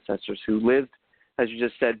ancient ancestors who lived, as you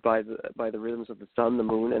just said, by the rhythms of the sun, the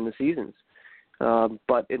moon, and the seasons.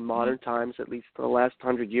 But in modern times, at least for the last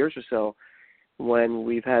 100 years or so, when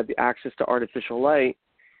we've had the access to artificial light,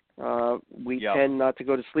 we tend not to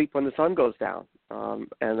go to sleep when the sun goes down.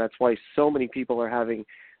 And that's why so many people are having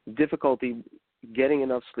difficulty getting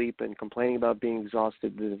enough sleep and complaining about being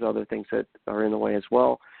exhausted. There's other things that are in the way as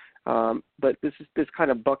well. But this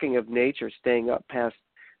kind of bucking of nature, staying up past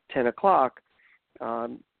 10 o'clock,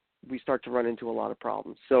 we start to run into a lot of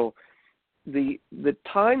problems. So the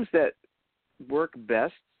times that work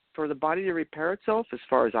best for the body to repair itself, as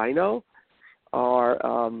far as I know, are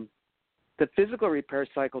the physical repair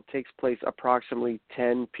cycle takes place approximately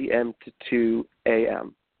 10 p.m. to 2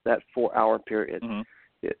 a.m., that 4-hour period.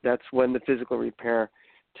 Mm-hmm. That's when the physical repair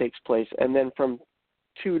takes place. And then from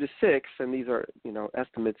 2 to 6, and these are,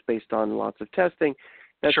 estimates based on lots of testing,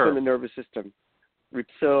 that's when the nervous system.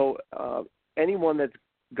 So anyone that's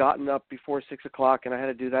gotten up before 6 o'clock, and I had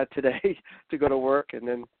to do that today to go to work and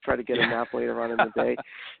then try to get a nap later on in the day,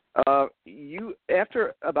 you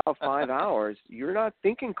after about 5 hours, you're not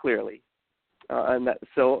thinking clearly.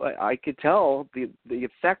 So I could tell the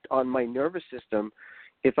effect on my nervous system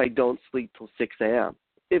if I don't sleep till 6 a.m.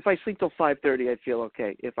 If I sleep till 5:30, I feel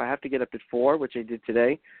okay. If I have to get up at 4, which I did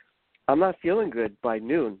today, I'm not feeling good by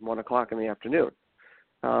noon, 1 o'clock in the afternoon.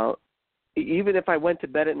 Even if I went to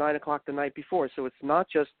bed at 9 o'clock the night before. So it's not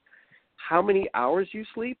just how many hours you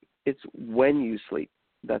sleep, it's when you sleep.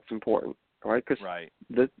 That's important, all right?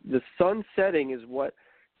 Because the sun setting is what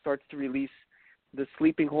starts to release the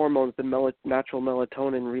sleeping hormones, the natural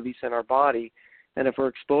melatonin release in our body. And if we're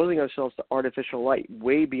exposing ourselves to artificial light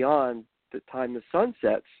way beyond the time the sun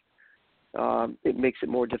sets, it makes it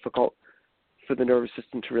more difficult for the nervous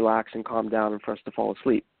system to relax and calm down and for us to fall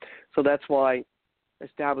asleep. So that's why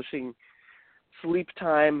establishing sleep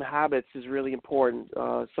time habits is really important.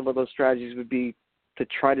 Some of those strategies would be to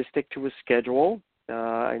try to stick to a schedule.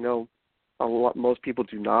 I know most people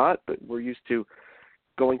do not, but we're used to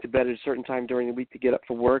going to bed at a certain time during the week to get up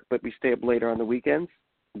for work, but we stay up later on the weekends.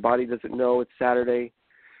 The body doesn't know it's Saturday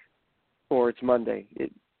or it's Monday.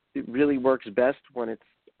 It really works best when it's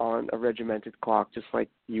on a regimented clock, just like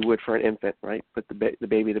you would for an infant, right? Put the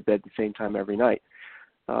baby to bed at the same time every night.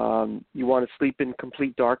 You want to sleep in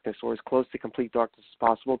complete darkness or as close to complete darkness as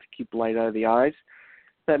possible to keep light out of the eyes.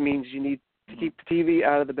 That means you need to keep the TV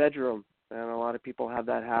out of the bedroom, and a lot of people have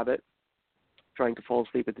that habit, trying to fall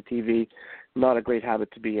asleep at the TV. Not a great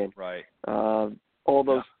habit to be in. Right. All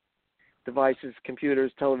those devices,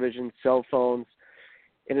 computers, televisions, cell phones,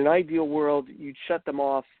 in an ideal world, you'd shut them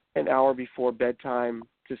off an hour before bedtime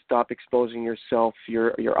to stop exposing yourself,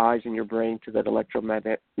 your eyes and your brain to that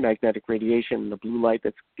electromagnetic radiation, the blue light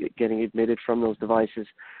that's getting emitted from those devices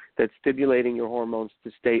that's stimulating your hormones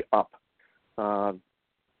to stay up.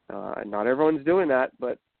 Not everyone's doing that,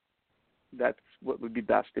 but that's what would be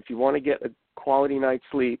best. If you want to get a quality night's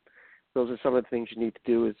sleep, those are some of the things you need to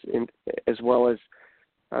do, as well as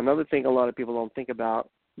another thing a lot of people don't think about,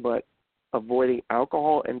 but avoiding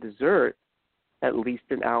alcohol and dessert at least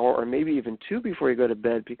an hour or maybe even 2 before you go to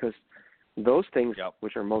bed, because those things,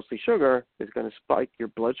 which are mostly sugar, is going to spike your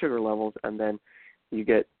blood sugar levels, and then you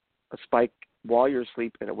get a spike while you're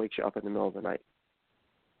asleep, and it wakes you up in the middle of the night.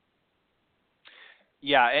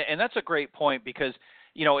 Yeah, and that's a great point because,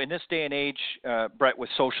 in this day and age, Brett, with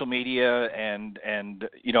social media and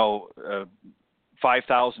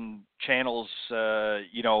 5,000 channels,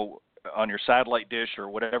 on your satellite dish or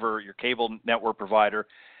whatever, your cable network provider,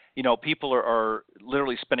 people are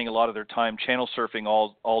literally spending a lot of their time channel surfing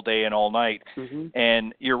all day and all night. Mm-hmm.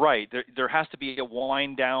 And you're right. There has to be a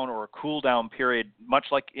wind down or a cool down period, much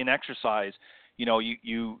like in exercise. You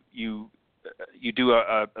do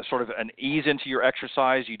a sort of an ease into your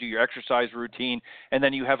exercise. You do your exercise routine, and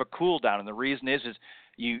then you have a cool down. And the reason is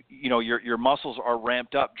your muscles are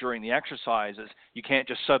ramped up during the exercises. You can't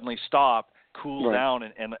just suddenly stop, cool down,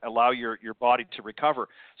 and allow your body to recover.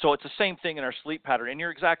 So it's the same thing in our sleep pattern. And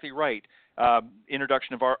you're exactly right.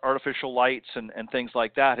 Introduction of artificial lights and things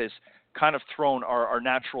like that has kind of thrown our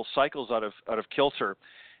natural cycles out of kilter.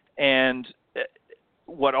 And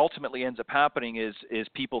what ultimately ends up happening is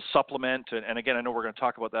people supplement, and again, I know we're going to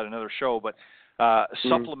talk about that in another show, but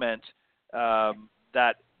supplement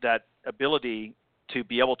that ability to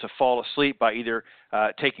be able to fall asleep by either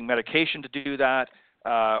taking medication to do that,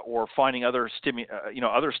 or finding other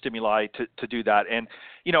stimuli to do that. And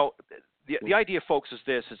the idea, folks, is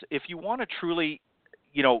this: is if you want to truly,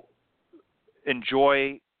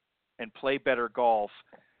 enjoy and play better golf,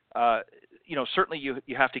 certainly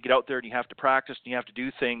you have to get out there and you have to practice and you have to do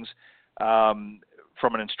things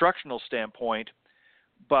from an instructional standpoint,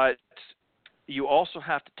 but you also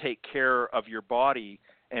have to take care of your body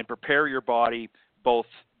and prepare your body both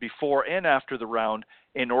before and after the round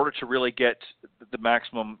in order to really get the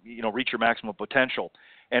maximum, reach your maximum potential.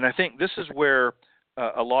 And I think this is where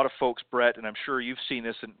a lot of folks, Brett, and I'm sure you've seen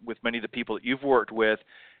this with many of the people that you've worked with,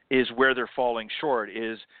 is where they're falling short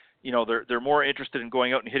is, they're more interested in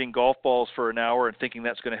going out and hitting golf balls for an hour and thinking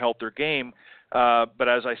that's going to help their game. But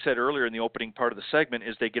as I said earlier in the opening part of the segment,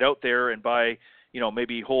 is they get out there and by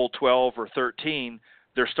maybe hole 12 or 13,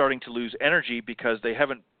 they're starting to lose energy because they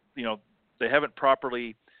haven't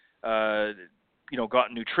properly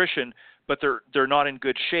gotten nutrition, but they're not in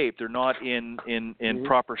good shape. They're not in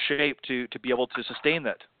proper shape to be able to sustain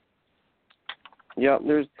that. Yeah,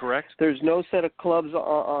 correct. There's no set of clubs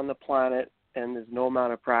on the planet, and there's no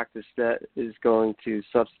amount of practice that is going to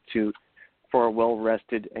substitute for a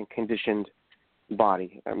well-rested and conditioned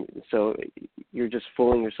body. I mean, so you're just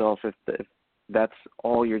fooling yourself if that's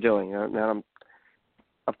all you're doing. Now,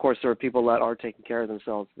 of course, there are people that are taking care of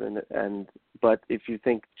themselves, but if you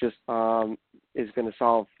think just is going to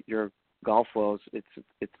solve your golf woes,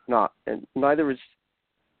 it's not, and neither is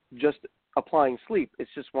just applying sleep.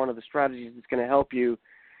 It's just one of the strategies that's going to help you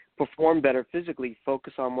perform better physically,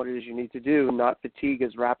 focus on what it is you need to do, not fatigue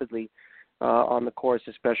as rapidly on the course,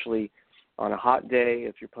 especially on a hot day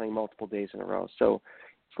if you're playing multiple days in a row. So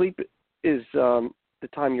sleep is the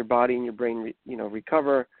time your body and your brain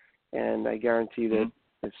recover, and I guarantee that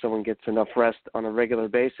if someone gets enough rest on a regular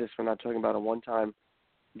basis, we're not talking about a one-time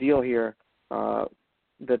deal here,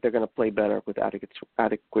 that they're going to play better with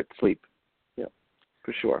adequate sleep. Yeah,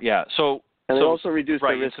 for sure. Yeah. And it also reduces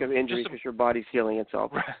right, the risk of injury because your body's healing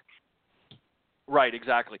itself. Right,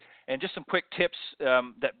 exactly. And just some quick tips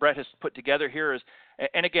that Brett has put together here is,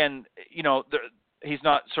 and again, he's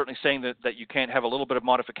not certainly saying that you can't have a little bit of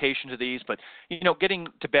modification to these, but, getting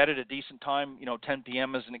to bed at a decent time, 10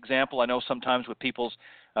 p.m. as an example. I know sometimes with people's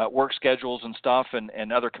work schedules and stuff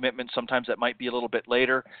and other commitments, sometimes that might be a little bit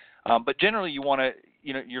later. But generally you want to,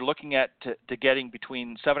 you're looking at to getting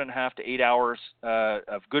between 7.5 to 8 hours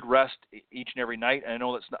of good rest each and every night. And I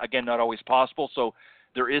know that's, again, not always possible. So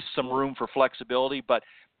there is some room for flexibility, but,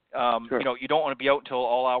 sure. You don't want to be out until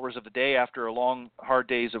all hours of the day after a long, hard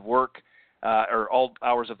days of work. Or all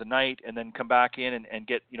hours of the night, and then come back in and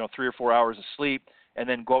get 3 or 4 hours of sleep, and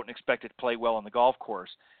then go out and expect it to play well on the golf course.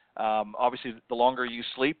 Obviously, the longer you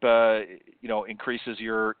sleep, increases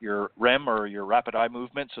your REM or your rapid eye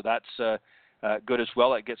movement, so that's good as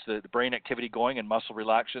well. It gets the brain activity going and muscle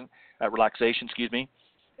relaxation.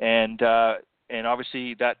 And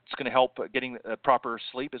obviously that's going to help. Getting proper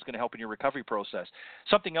sleep is going to help in your recovery process.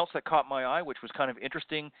 Something else that caught my eye, which was kind of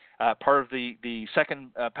interesting, part of the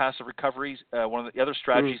second passive recoveries, one of the other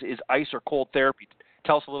strategies is ice or cold therapy.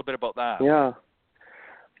 Tell us a little bit about that.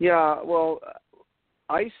 Yeah. Well,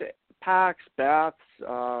 ice packs, baths,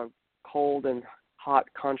 cold and hot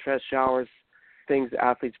contrast showers, things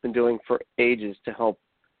athletes been doing for ages to help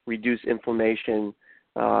reduce inflammation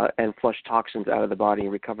and flush toxins out of the body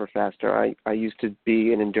and recover faster. I used to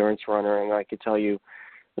be an endurance runner, and I could tell you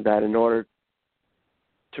that in order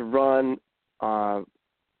to run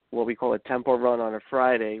what we call a tempo run on a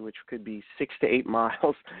Friday, which could be 6 to 8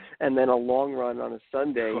 miles, and then a long run on a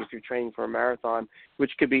Sunday if you're training for a marathon,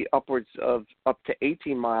 which could be upwards of up to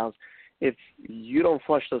 18 miles, if you don't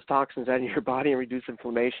flush those toxins out of your body and reduce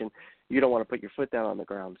inflammation, you don't want to put your foot down on the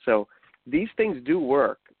ground. So these things do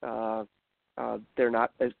work. They're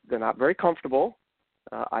not very comfortable.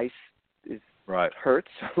 Ice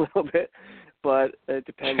hurts a little bit, but it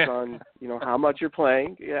depends on how much you're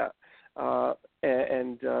playing,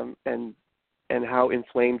 and how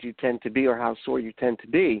inflamed you tend to be or how sore you tend to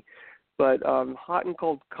be. But hot and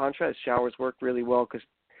cold contrast showers work really well because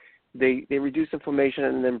they reduce inflammation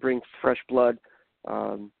and then bring fresh blood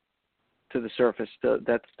to the surface.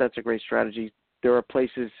 That's a great strategy. There are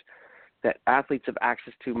places that athletes have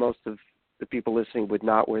access to. Most of the people listening would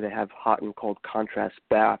not, where they have hot and cold contrast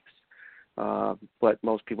baths, but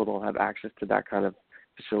most people don't have access to that kind of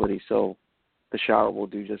facility, so the shower will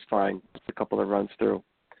do just fine. Just a couple of runs through.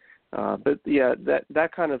 But yeah,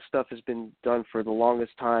 that kind of stuff has been done for the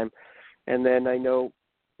longest time. And then I know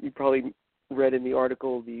you probably read in the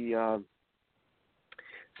article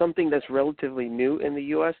something that's relatively new in the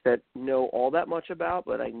U.S. that know all that much about,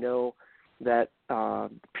 but I know that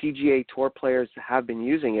PGA Tour players have been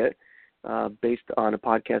using it. Based on a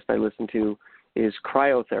podcast I listened to, is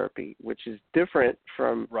cryotherapy, which is different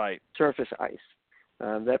from surface ice.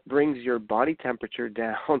 That brings your body temperature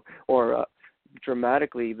down, or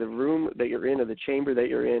dramatically. The room that you're in, or the chamber that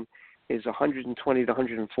you're in, is 120 to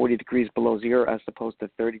 140 degrees below zero, as opposed to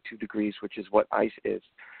 32 degrees, which is what ice is.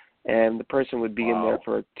 And the person would be in there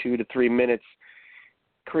for 2 to 3 minutes.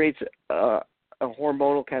 Creates a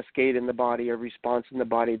hormonal cascade in the body, a response in the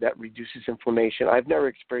body that reduces inflammation. I've never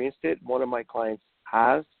experienced it. One of my clients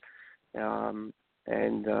has, and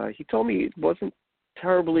he told me it wasn't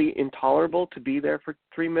terribly intolerable to be there for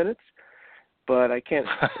 3 minutes, but I can't,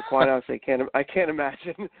 quite honestly, I can't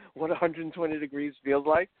imagine what 120 degrees feels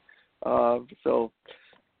like. So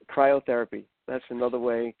cryotherapy, that's another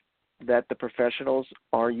way that the professionals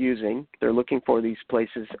are using. They're looking for these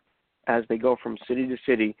places as they go from city to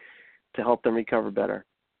city to help them recover better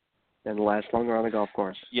and last longer on the golf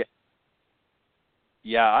course. Yeah.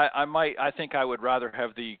 Yeah, I think I would rather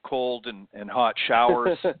have the cold and hot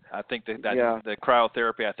showers. I think that the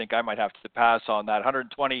cryotherapy, I think I might have to pass on that.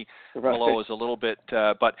 120 below is a little bit,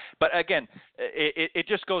 but again, it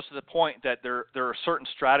just goes to the point that there are certain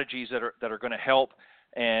strategies that are going to help,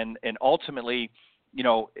 and ultimately,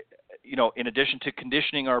 in addition to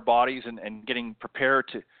conditioning our bodies and getting prepared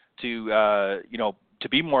to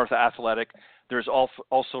be more athletic, there's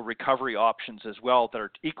also recovery options as well that are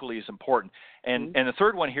equally as important. And the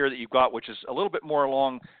third one here that you've got, which is a little bit more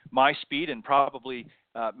along my speed and probably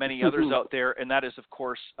many others out there, and that is, of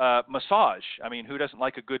course, massage. I mean, who doesn't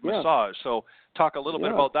like a good massage? So talk a little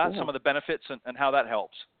bit about that, some of the benefits and how that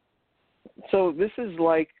helps. So this is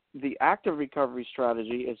like the active recovery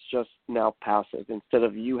strategy is just now passive. Instead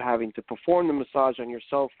of you having to perform the massage on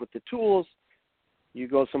yourself with the tools, you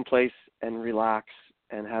go someplace and relax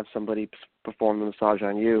and have somebody perform the massage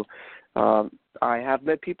on you. I have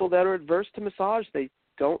met people that are adverse to massage. They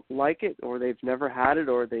don't like it, or they've never had it,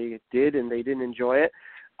 or they did and they didn't enjoy it.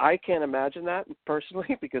 I can't imagine that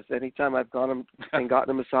personally, because anytime I've gone and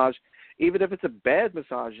gotten a massage, even if it's a bad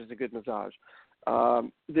massage, it's a good massage.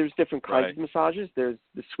 There's different kinds of massages. There's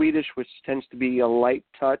the Swedish, which tends to be a light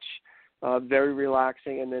touch, very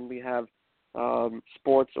relaxing, and then we have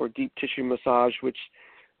sports or deep tissue massage, which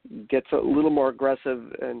gets a little more aggressive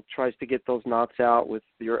and tries to get those knots out with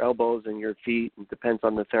your elbows and your feet. It depends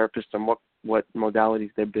on the therapist and what modalities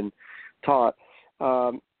they've been taught.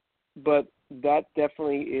 But that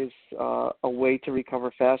definitely is a way to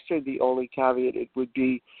recover faster. The only caveat it would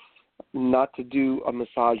be not to do a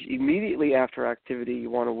massage immediately after activity. You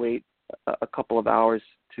want to wait a couple of hours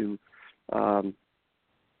to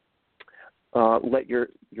let your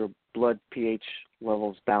blood pH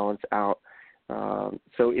levels balance out.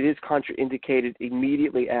 So it is contraindicated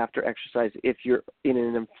immediately after exercise if you're in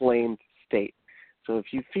an inflamed state. So if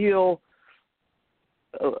you feel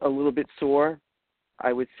a little bit sore,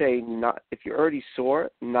 I would say not. If you're already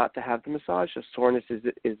sore, not to have the massage. So soreness is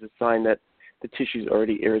a sign that the tissue is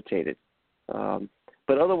already irritated.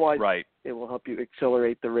 But otherwise, it will help you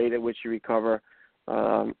accelerate the rate at which you recover.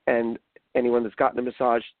 And anyone that's gotten a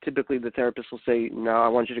massage, typically the therapist will say, no, I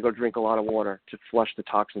want you to go drink a lot of water to flush the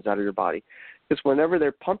toxins out of your body. Because whenever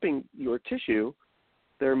they're pumping your tissue,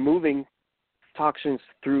 they're moving toxins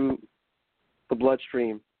through the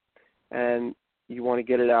bloodstream, and you want to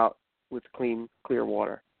get it out with clear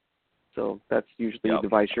water. So that's usually the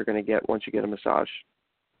advice you're going to get once you get a massage.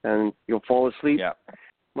 And you'll fall asleep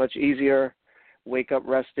much easier, wake up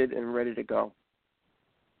rested and ready to go.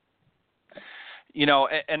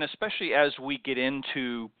 And especially as we get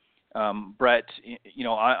into, Brett,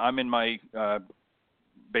 I'm in my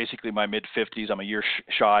basically my mid-50s. I'm a year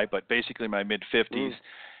shy, but basically my mid-50s.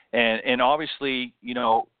 And obviously,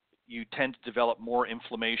 you tend to develop more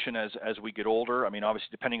inflammation as we get older. I mean, obviously,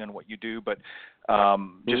 depending on what you do, but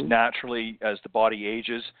just naturally as the body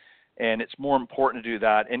ages. And it's more important to do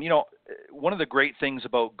that. And, one of the great things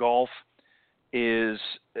about golf is,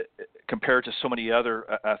 compared to so many other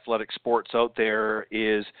athletic sports out there,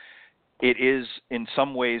 is it is in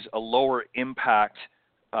some ways a lower impact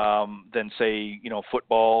than, say,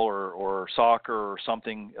 football or soccer or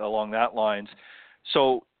something along that lines.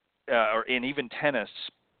 So, and even tennis,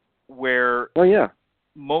 where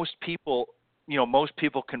most people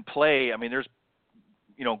can play. I mean, there's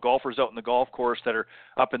golfers out in the golf course that are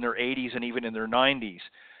up in their 80s and even in their 90s.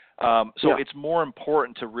 So it's more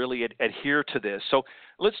important to really adhere to this. So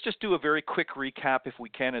let's just do a very quick recap, if we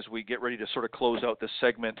can, as we get ready to sort of close out this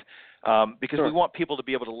segment, because we want people to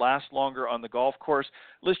be able to last longer on the golf course.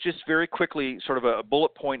 Let's just very quickly, sort of a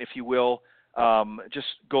bullet point, if you will, just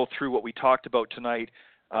go through what we talked about tonight,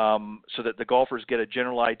 so that the golfers get a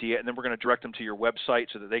general idea, and then we're going to direct them to your website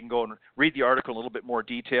so that they can go and read the article in a little bit more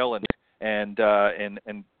detail and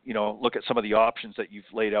look at some of the options that you've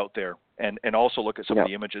laid out there, and also look at some of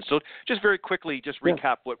the images. So just very quickly, just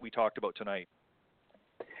recap what we talked about tonight.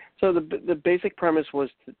 So the basic premise was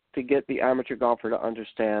to get the amateur golfer to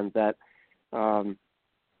understand that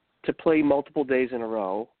to play multiple days in a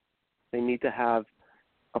row, they need to have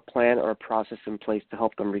a plan or a process in place to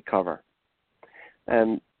help them recover.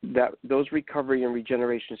 And that those recovery and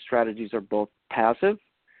regeneration strategies are both passive,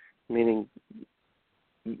 meaning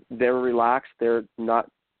they're relaxed, they're not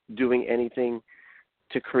doing anything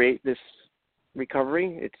to create this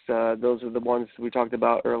recovery. It's those are the ones we talked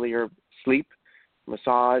about earlier: sleep,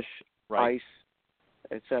 massage, Right. ice,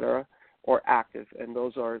 etc., or active. And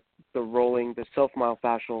those are the rolling, the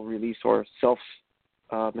self-myofascial release or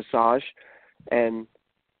self-massage, and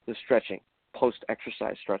the stretching,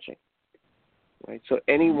 post-exercise stretching. Right. So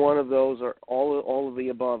any one of those or all of the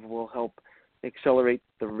above will help accelerate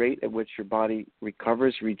the rate at which your body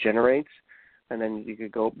recovers, regenerates, and then you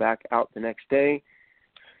could go back out the next day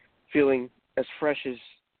feeling as fresh as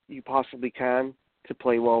you possibly can to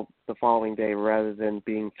play well the following day, rather than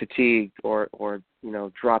being fatigued or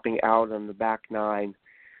dropping out on the back nine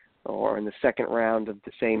or in the second round of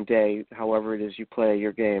the same day, however it is you play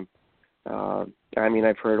your game.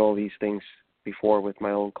 I've heard all these things before with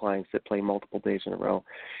my own clients that play multiple days in a row.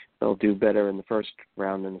 They'll do better in the first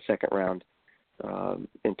round than the second round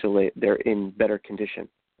until they're in better condition,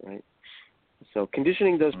 right? So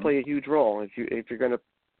conditioning does play a huge role. If you're going to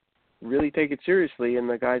really take it seriously, and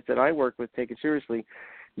the guys that I work with take it seriously,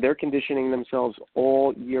 they're conditioning themselves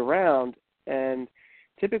all year round, and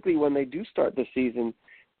typically when they do start the season,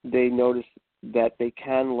 they notice that they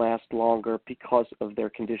can last longer because of their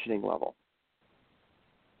conditioning level.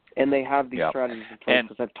 And they have these strategies in place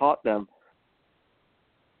because I've taught them.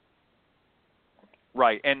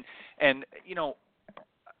 Right. And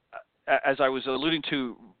as I was alluding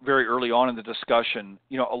to very early on in the discussion,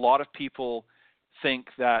 a lot of people think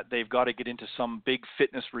that they've got to get into some big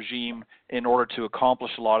fitness regime in order to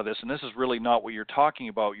accomplish a lot of this. And this is really not what you're talking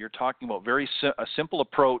about. You're talking about a simple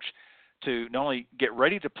approach to not only get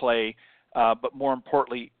ready to play, but more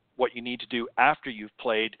importantly, what you need to do after you've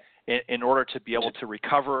played in order to be able to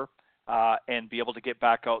recover and be able to get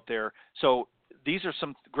back out there. So these are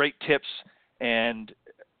some great tips, and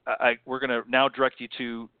we're going to now direct you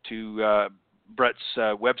to Brett's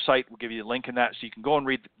website. We'll give you a link in that so you can go and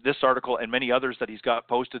read this article and many others that he's got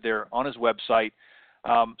posted there on his website,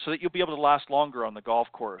 so that you'll be able to last longer on the golf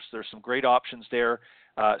course. There's some great options there.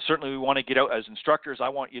 Certainly we want to get out as instructors. I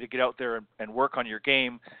want you to get out there and work on your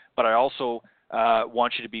game, but I also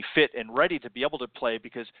want you to be fit and ready to be able to play,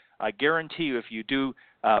 because I guarantee you if you do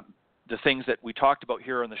the things that we talked about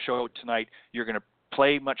here on the show tonight, you're going to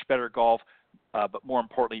play much better golf, but more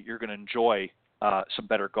importantly, you're going to enjoy some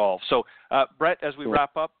better golf. So, Brett, as we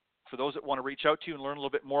wrap up, for those that want to reach out to you and learn a little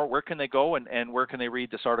bit more, where can they go and where can they read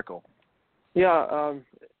this article? Yeah,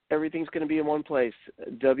 everything's going to be in one place,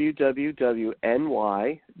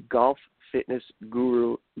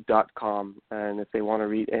 www.nygolffitnessguru.com. And if they want to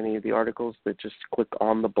read any of the articles, they just click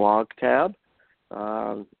on the blog tab.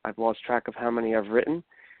 I've lost track of how many I've written,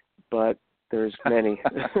 but there's many.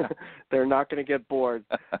 They're not going to get bored.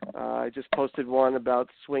 I just posted one about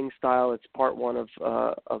swing style. It's part one of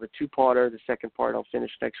a two-parter. The second part I'll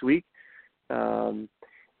finish next week. I've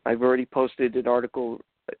already posted an article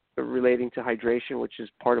relating to hydration, which is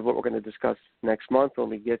part of what we're going to discuss next month when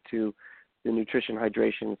we get to the nutrition,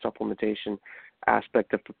 hydration, and supplementation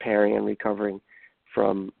aspect of preparing and recovering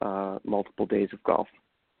from multiple days of golf.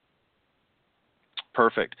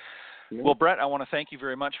 Perfect. Well, Brett, I want to thank you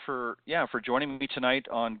very much for joining me tonight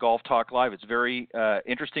on Golf Talk Live. It's very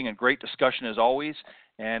interesting and great discussion as always,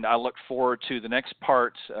 and I look forward to the next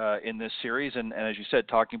part in this series. And as you said,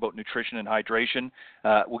 talking about nutrition and hydration,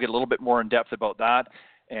 we'll get a little bit more in depth about that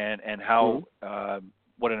and how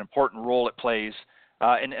what an important role it plays.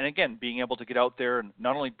 And again, being able to get out there and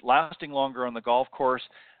not only lasting longer on the golf course,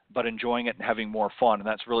 but enjoying it and having more fun. And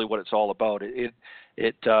that's really what it's all about. It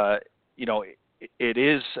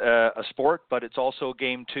is a sport, but it's also a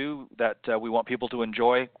game too that we want people to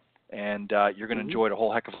enjoy, and you're going to enjoy it a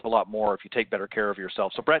whole heck of a lot more if you take better care of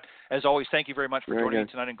yourself. So, Brett, as always, thank you very much for joining me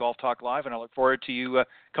tonight in Golf Talk Live, and I look forward to you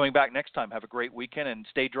coming back next time. Have a great weekend and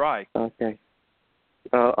stay dry. Okay.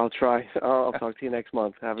 I'll try. I'll talk to you next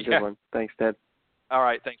month. Have a good one. Thanks, Ted. All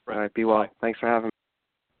right. Thanks, Brett. All right. Be well. Bye. Thanks for having me.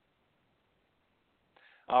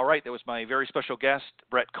 All right. That was my very special guest,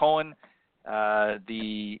 Brett Cohen,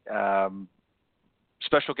 the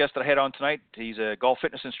special guest that I had on tonight. He's a golf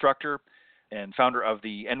fitness instructor and founder of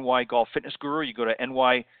the NY Golf Fitness Guru. You go to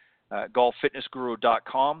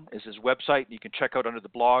nygolffitnessguru.com is his website. You can check out under the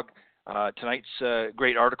blog tonight's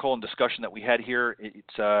great article and discussion that we had here.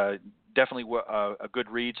 It's definitely a good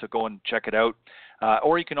read, so go and check it out.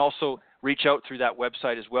 Or you can also reach out through that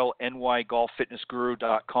website as well,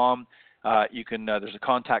 nygolffitnessguru.com. There's a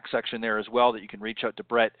contact section there as well that you can reach out to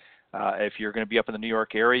Brett. If you're going to be up in the New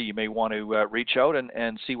York area, you may want to reach out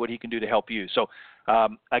and see what he can do to help you. So,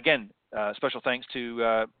 again, special thanks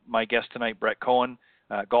to my guest tonight, Brett Cohen.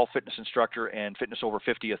 golf fitness instructor and Fitness Over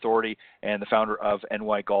 50 authority, and the founder of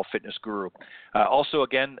NY Golf Fitness Guru. Also,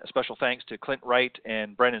 again, a special thanks to Clint Wright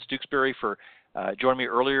and Brandon Stooksbury for joining me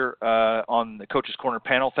earlier on the Coach's Corner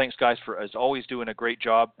panel. Thanks, guys, for, as always, doing a great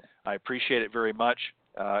job. I appreciate it very much.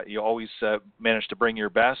 You always manage to bring your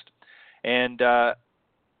best. And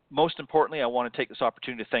most importantly, I want to take this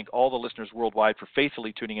opportunity to thank all the listeners worldwide for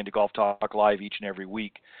faithfully tuning into Golf Talk Live each and every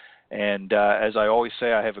week. And as I always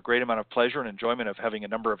say, I have a great amount of pleasure and enjoyment of having a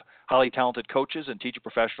number of highly talented coaches and teacher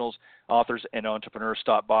professionals, authors, and entrepreneurs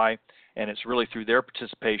stop by. And it's really through their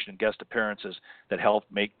participation and guest appearances that help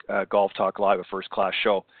make Golf Talk Live a first-class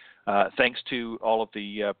show. Thanks to all of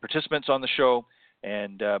the participants on the show,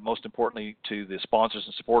 and most importantly to the sponsors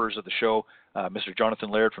and supporters of the show, Mr. Jonathan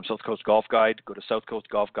Laird from South Coast Golf Guide. Go to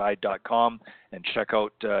southcoastgolfguide.com and check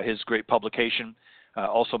out his great publication.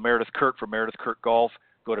 Also Meredith Kirk from Meredith Kirk Golf.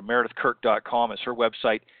 Go to meredithkirk.com. It's her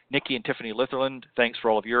website. Nikki and Tiffany Litherland, thanks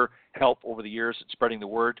for all of your help over the years in spreading the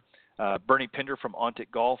word. Bernie Pinder from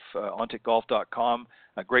Ontic Golf, onticgolf.com,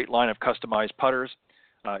 a great line of customized putters.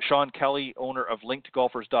 Sean Kelly, owner of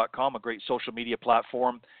linkedgolfers.com, a great social media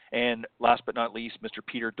platform. And last but not least, Mr.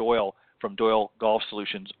 Peter Doyle from Doyle Golf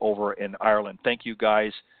Solutions over in Ireland. Thank you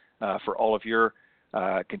guys for all of your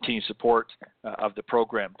continued support of the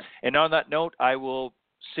program. And on that note, I will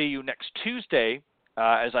see you next Tuesday.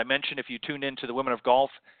 As I mentioned, if you tune in to the Women of Golf,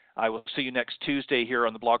 I will see you next Tuesday here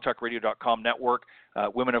on the blogtalkradio.com network,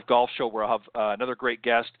 Women of Golf show, where I'll have another great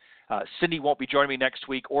guest. Cindy won't be joining me next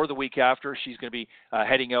week or the week after. She's going to be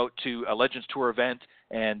heading out to a Legends Tour event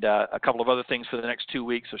and a couple of other things for the next 2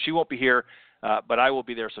 weeks. So she won't be here, but I will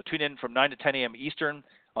be there. So tune in from 9 to 10 a.m. Eastern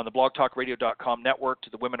on the blogtalkradio.com network to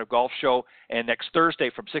the Women of Golf show. And next Thursday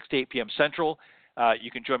from 6 to 8 p.m. Central,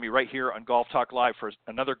 you can join me right here on Golf Talk Live for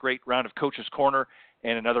another great round of Coach's Corner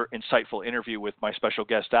and another insightful interview with my special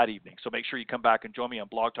guest that evening. So make sure you come back and join me on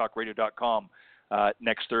blogtalkradio.com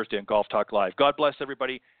next Thursday on Golf Talk Live. God bless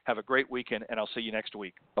everybody. Have a great weekend, and I'll see you next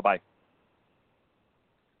week. Bye-bye.